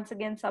 Thank you once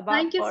again, Sabha,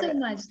 thank you for so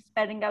much.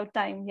 sparing out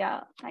time.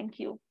 Yeah, thank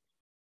you.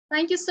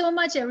 Thank you so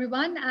much,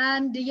 everyone.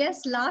 And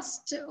yes,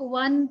 last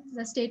one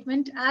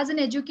statement. As an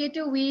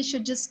educator, we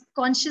should just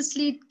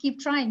consciously keep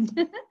trying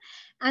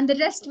and the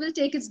rest will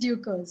take its due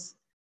course.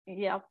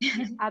 Yeah,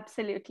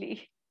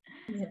 absolutely.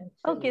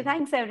 Okay,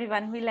 thanks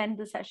everyone. We'll end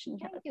the session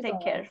here. Take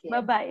care.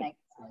 Bye-bye.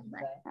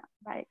 Bye.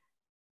 Bye.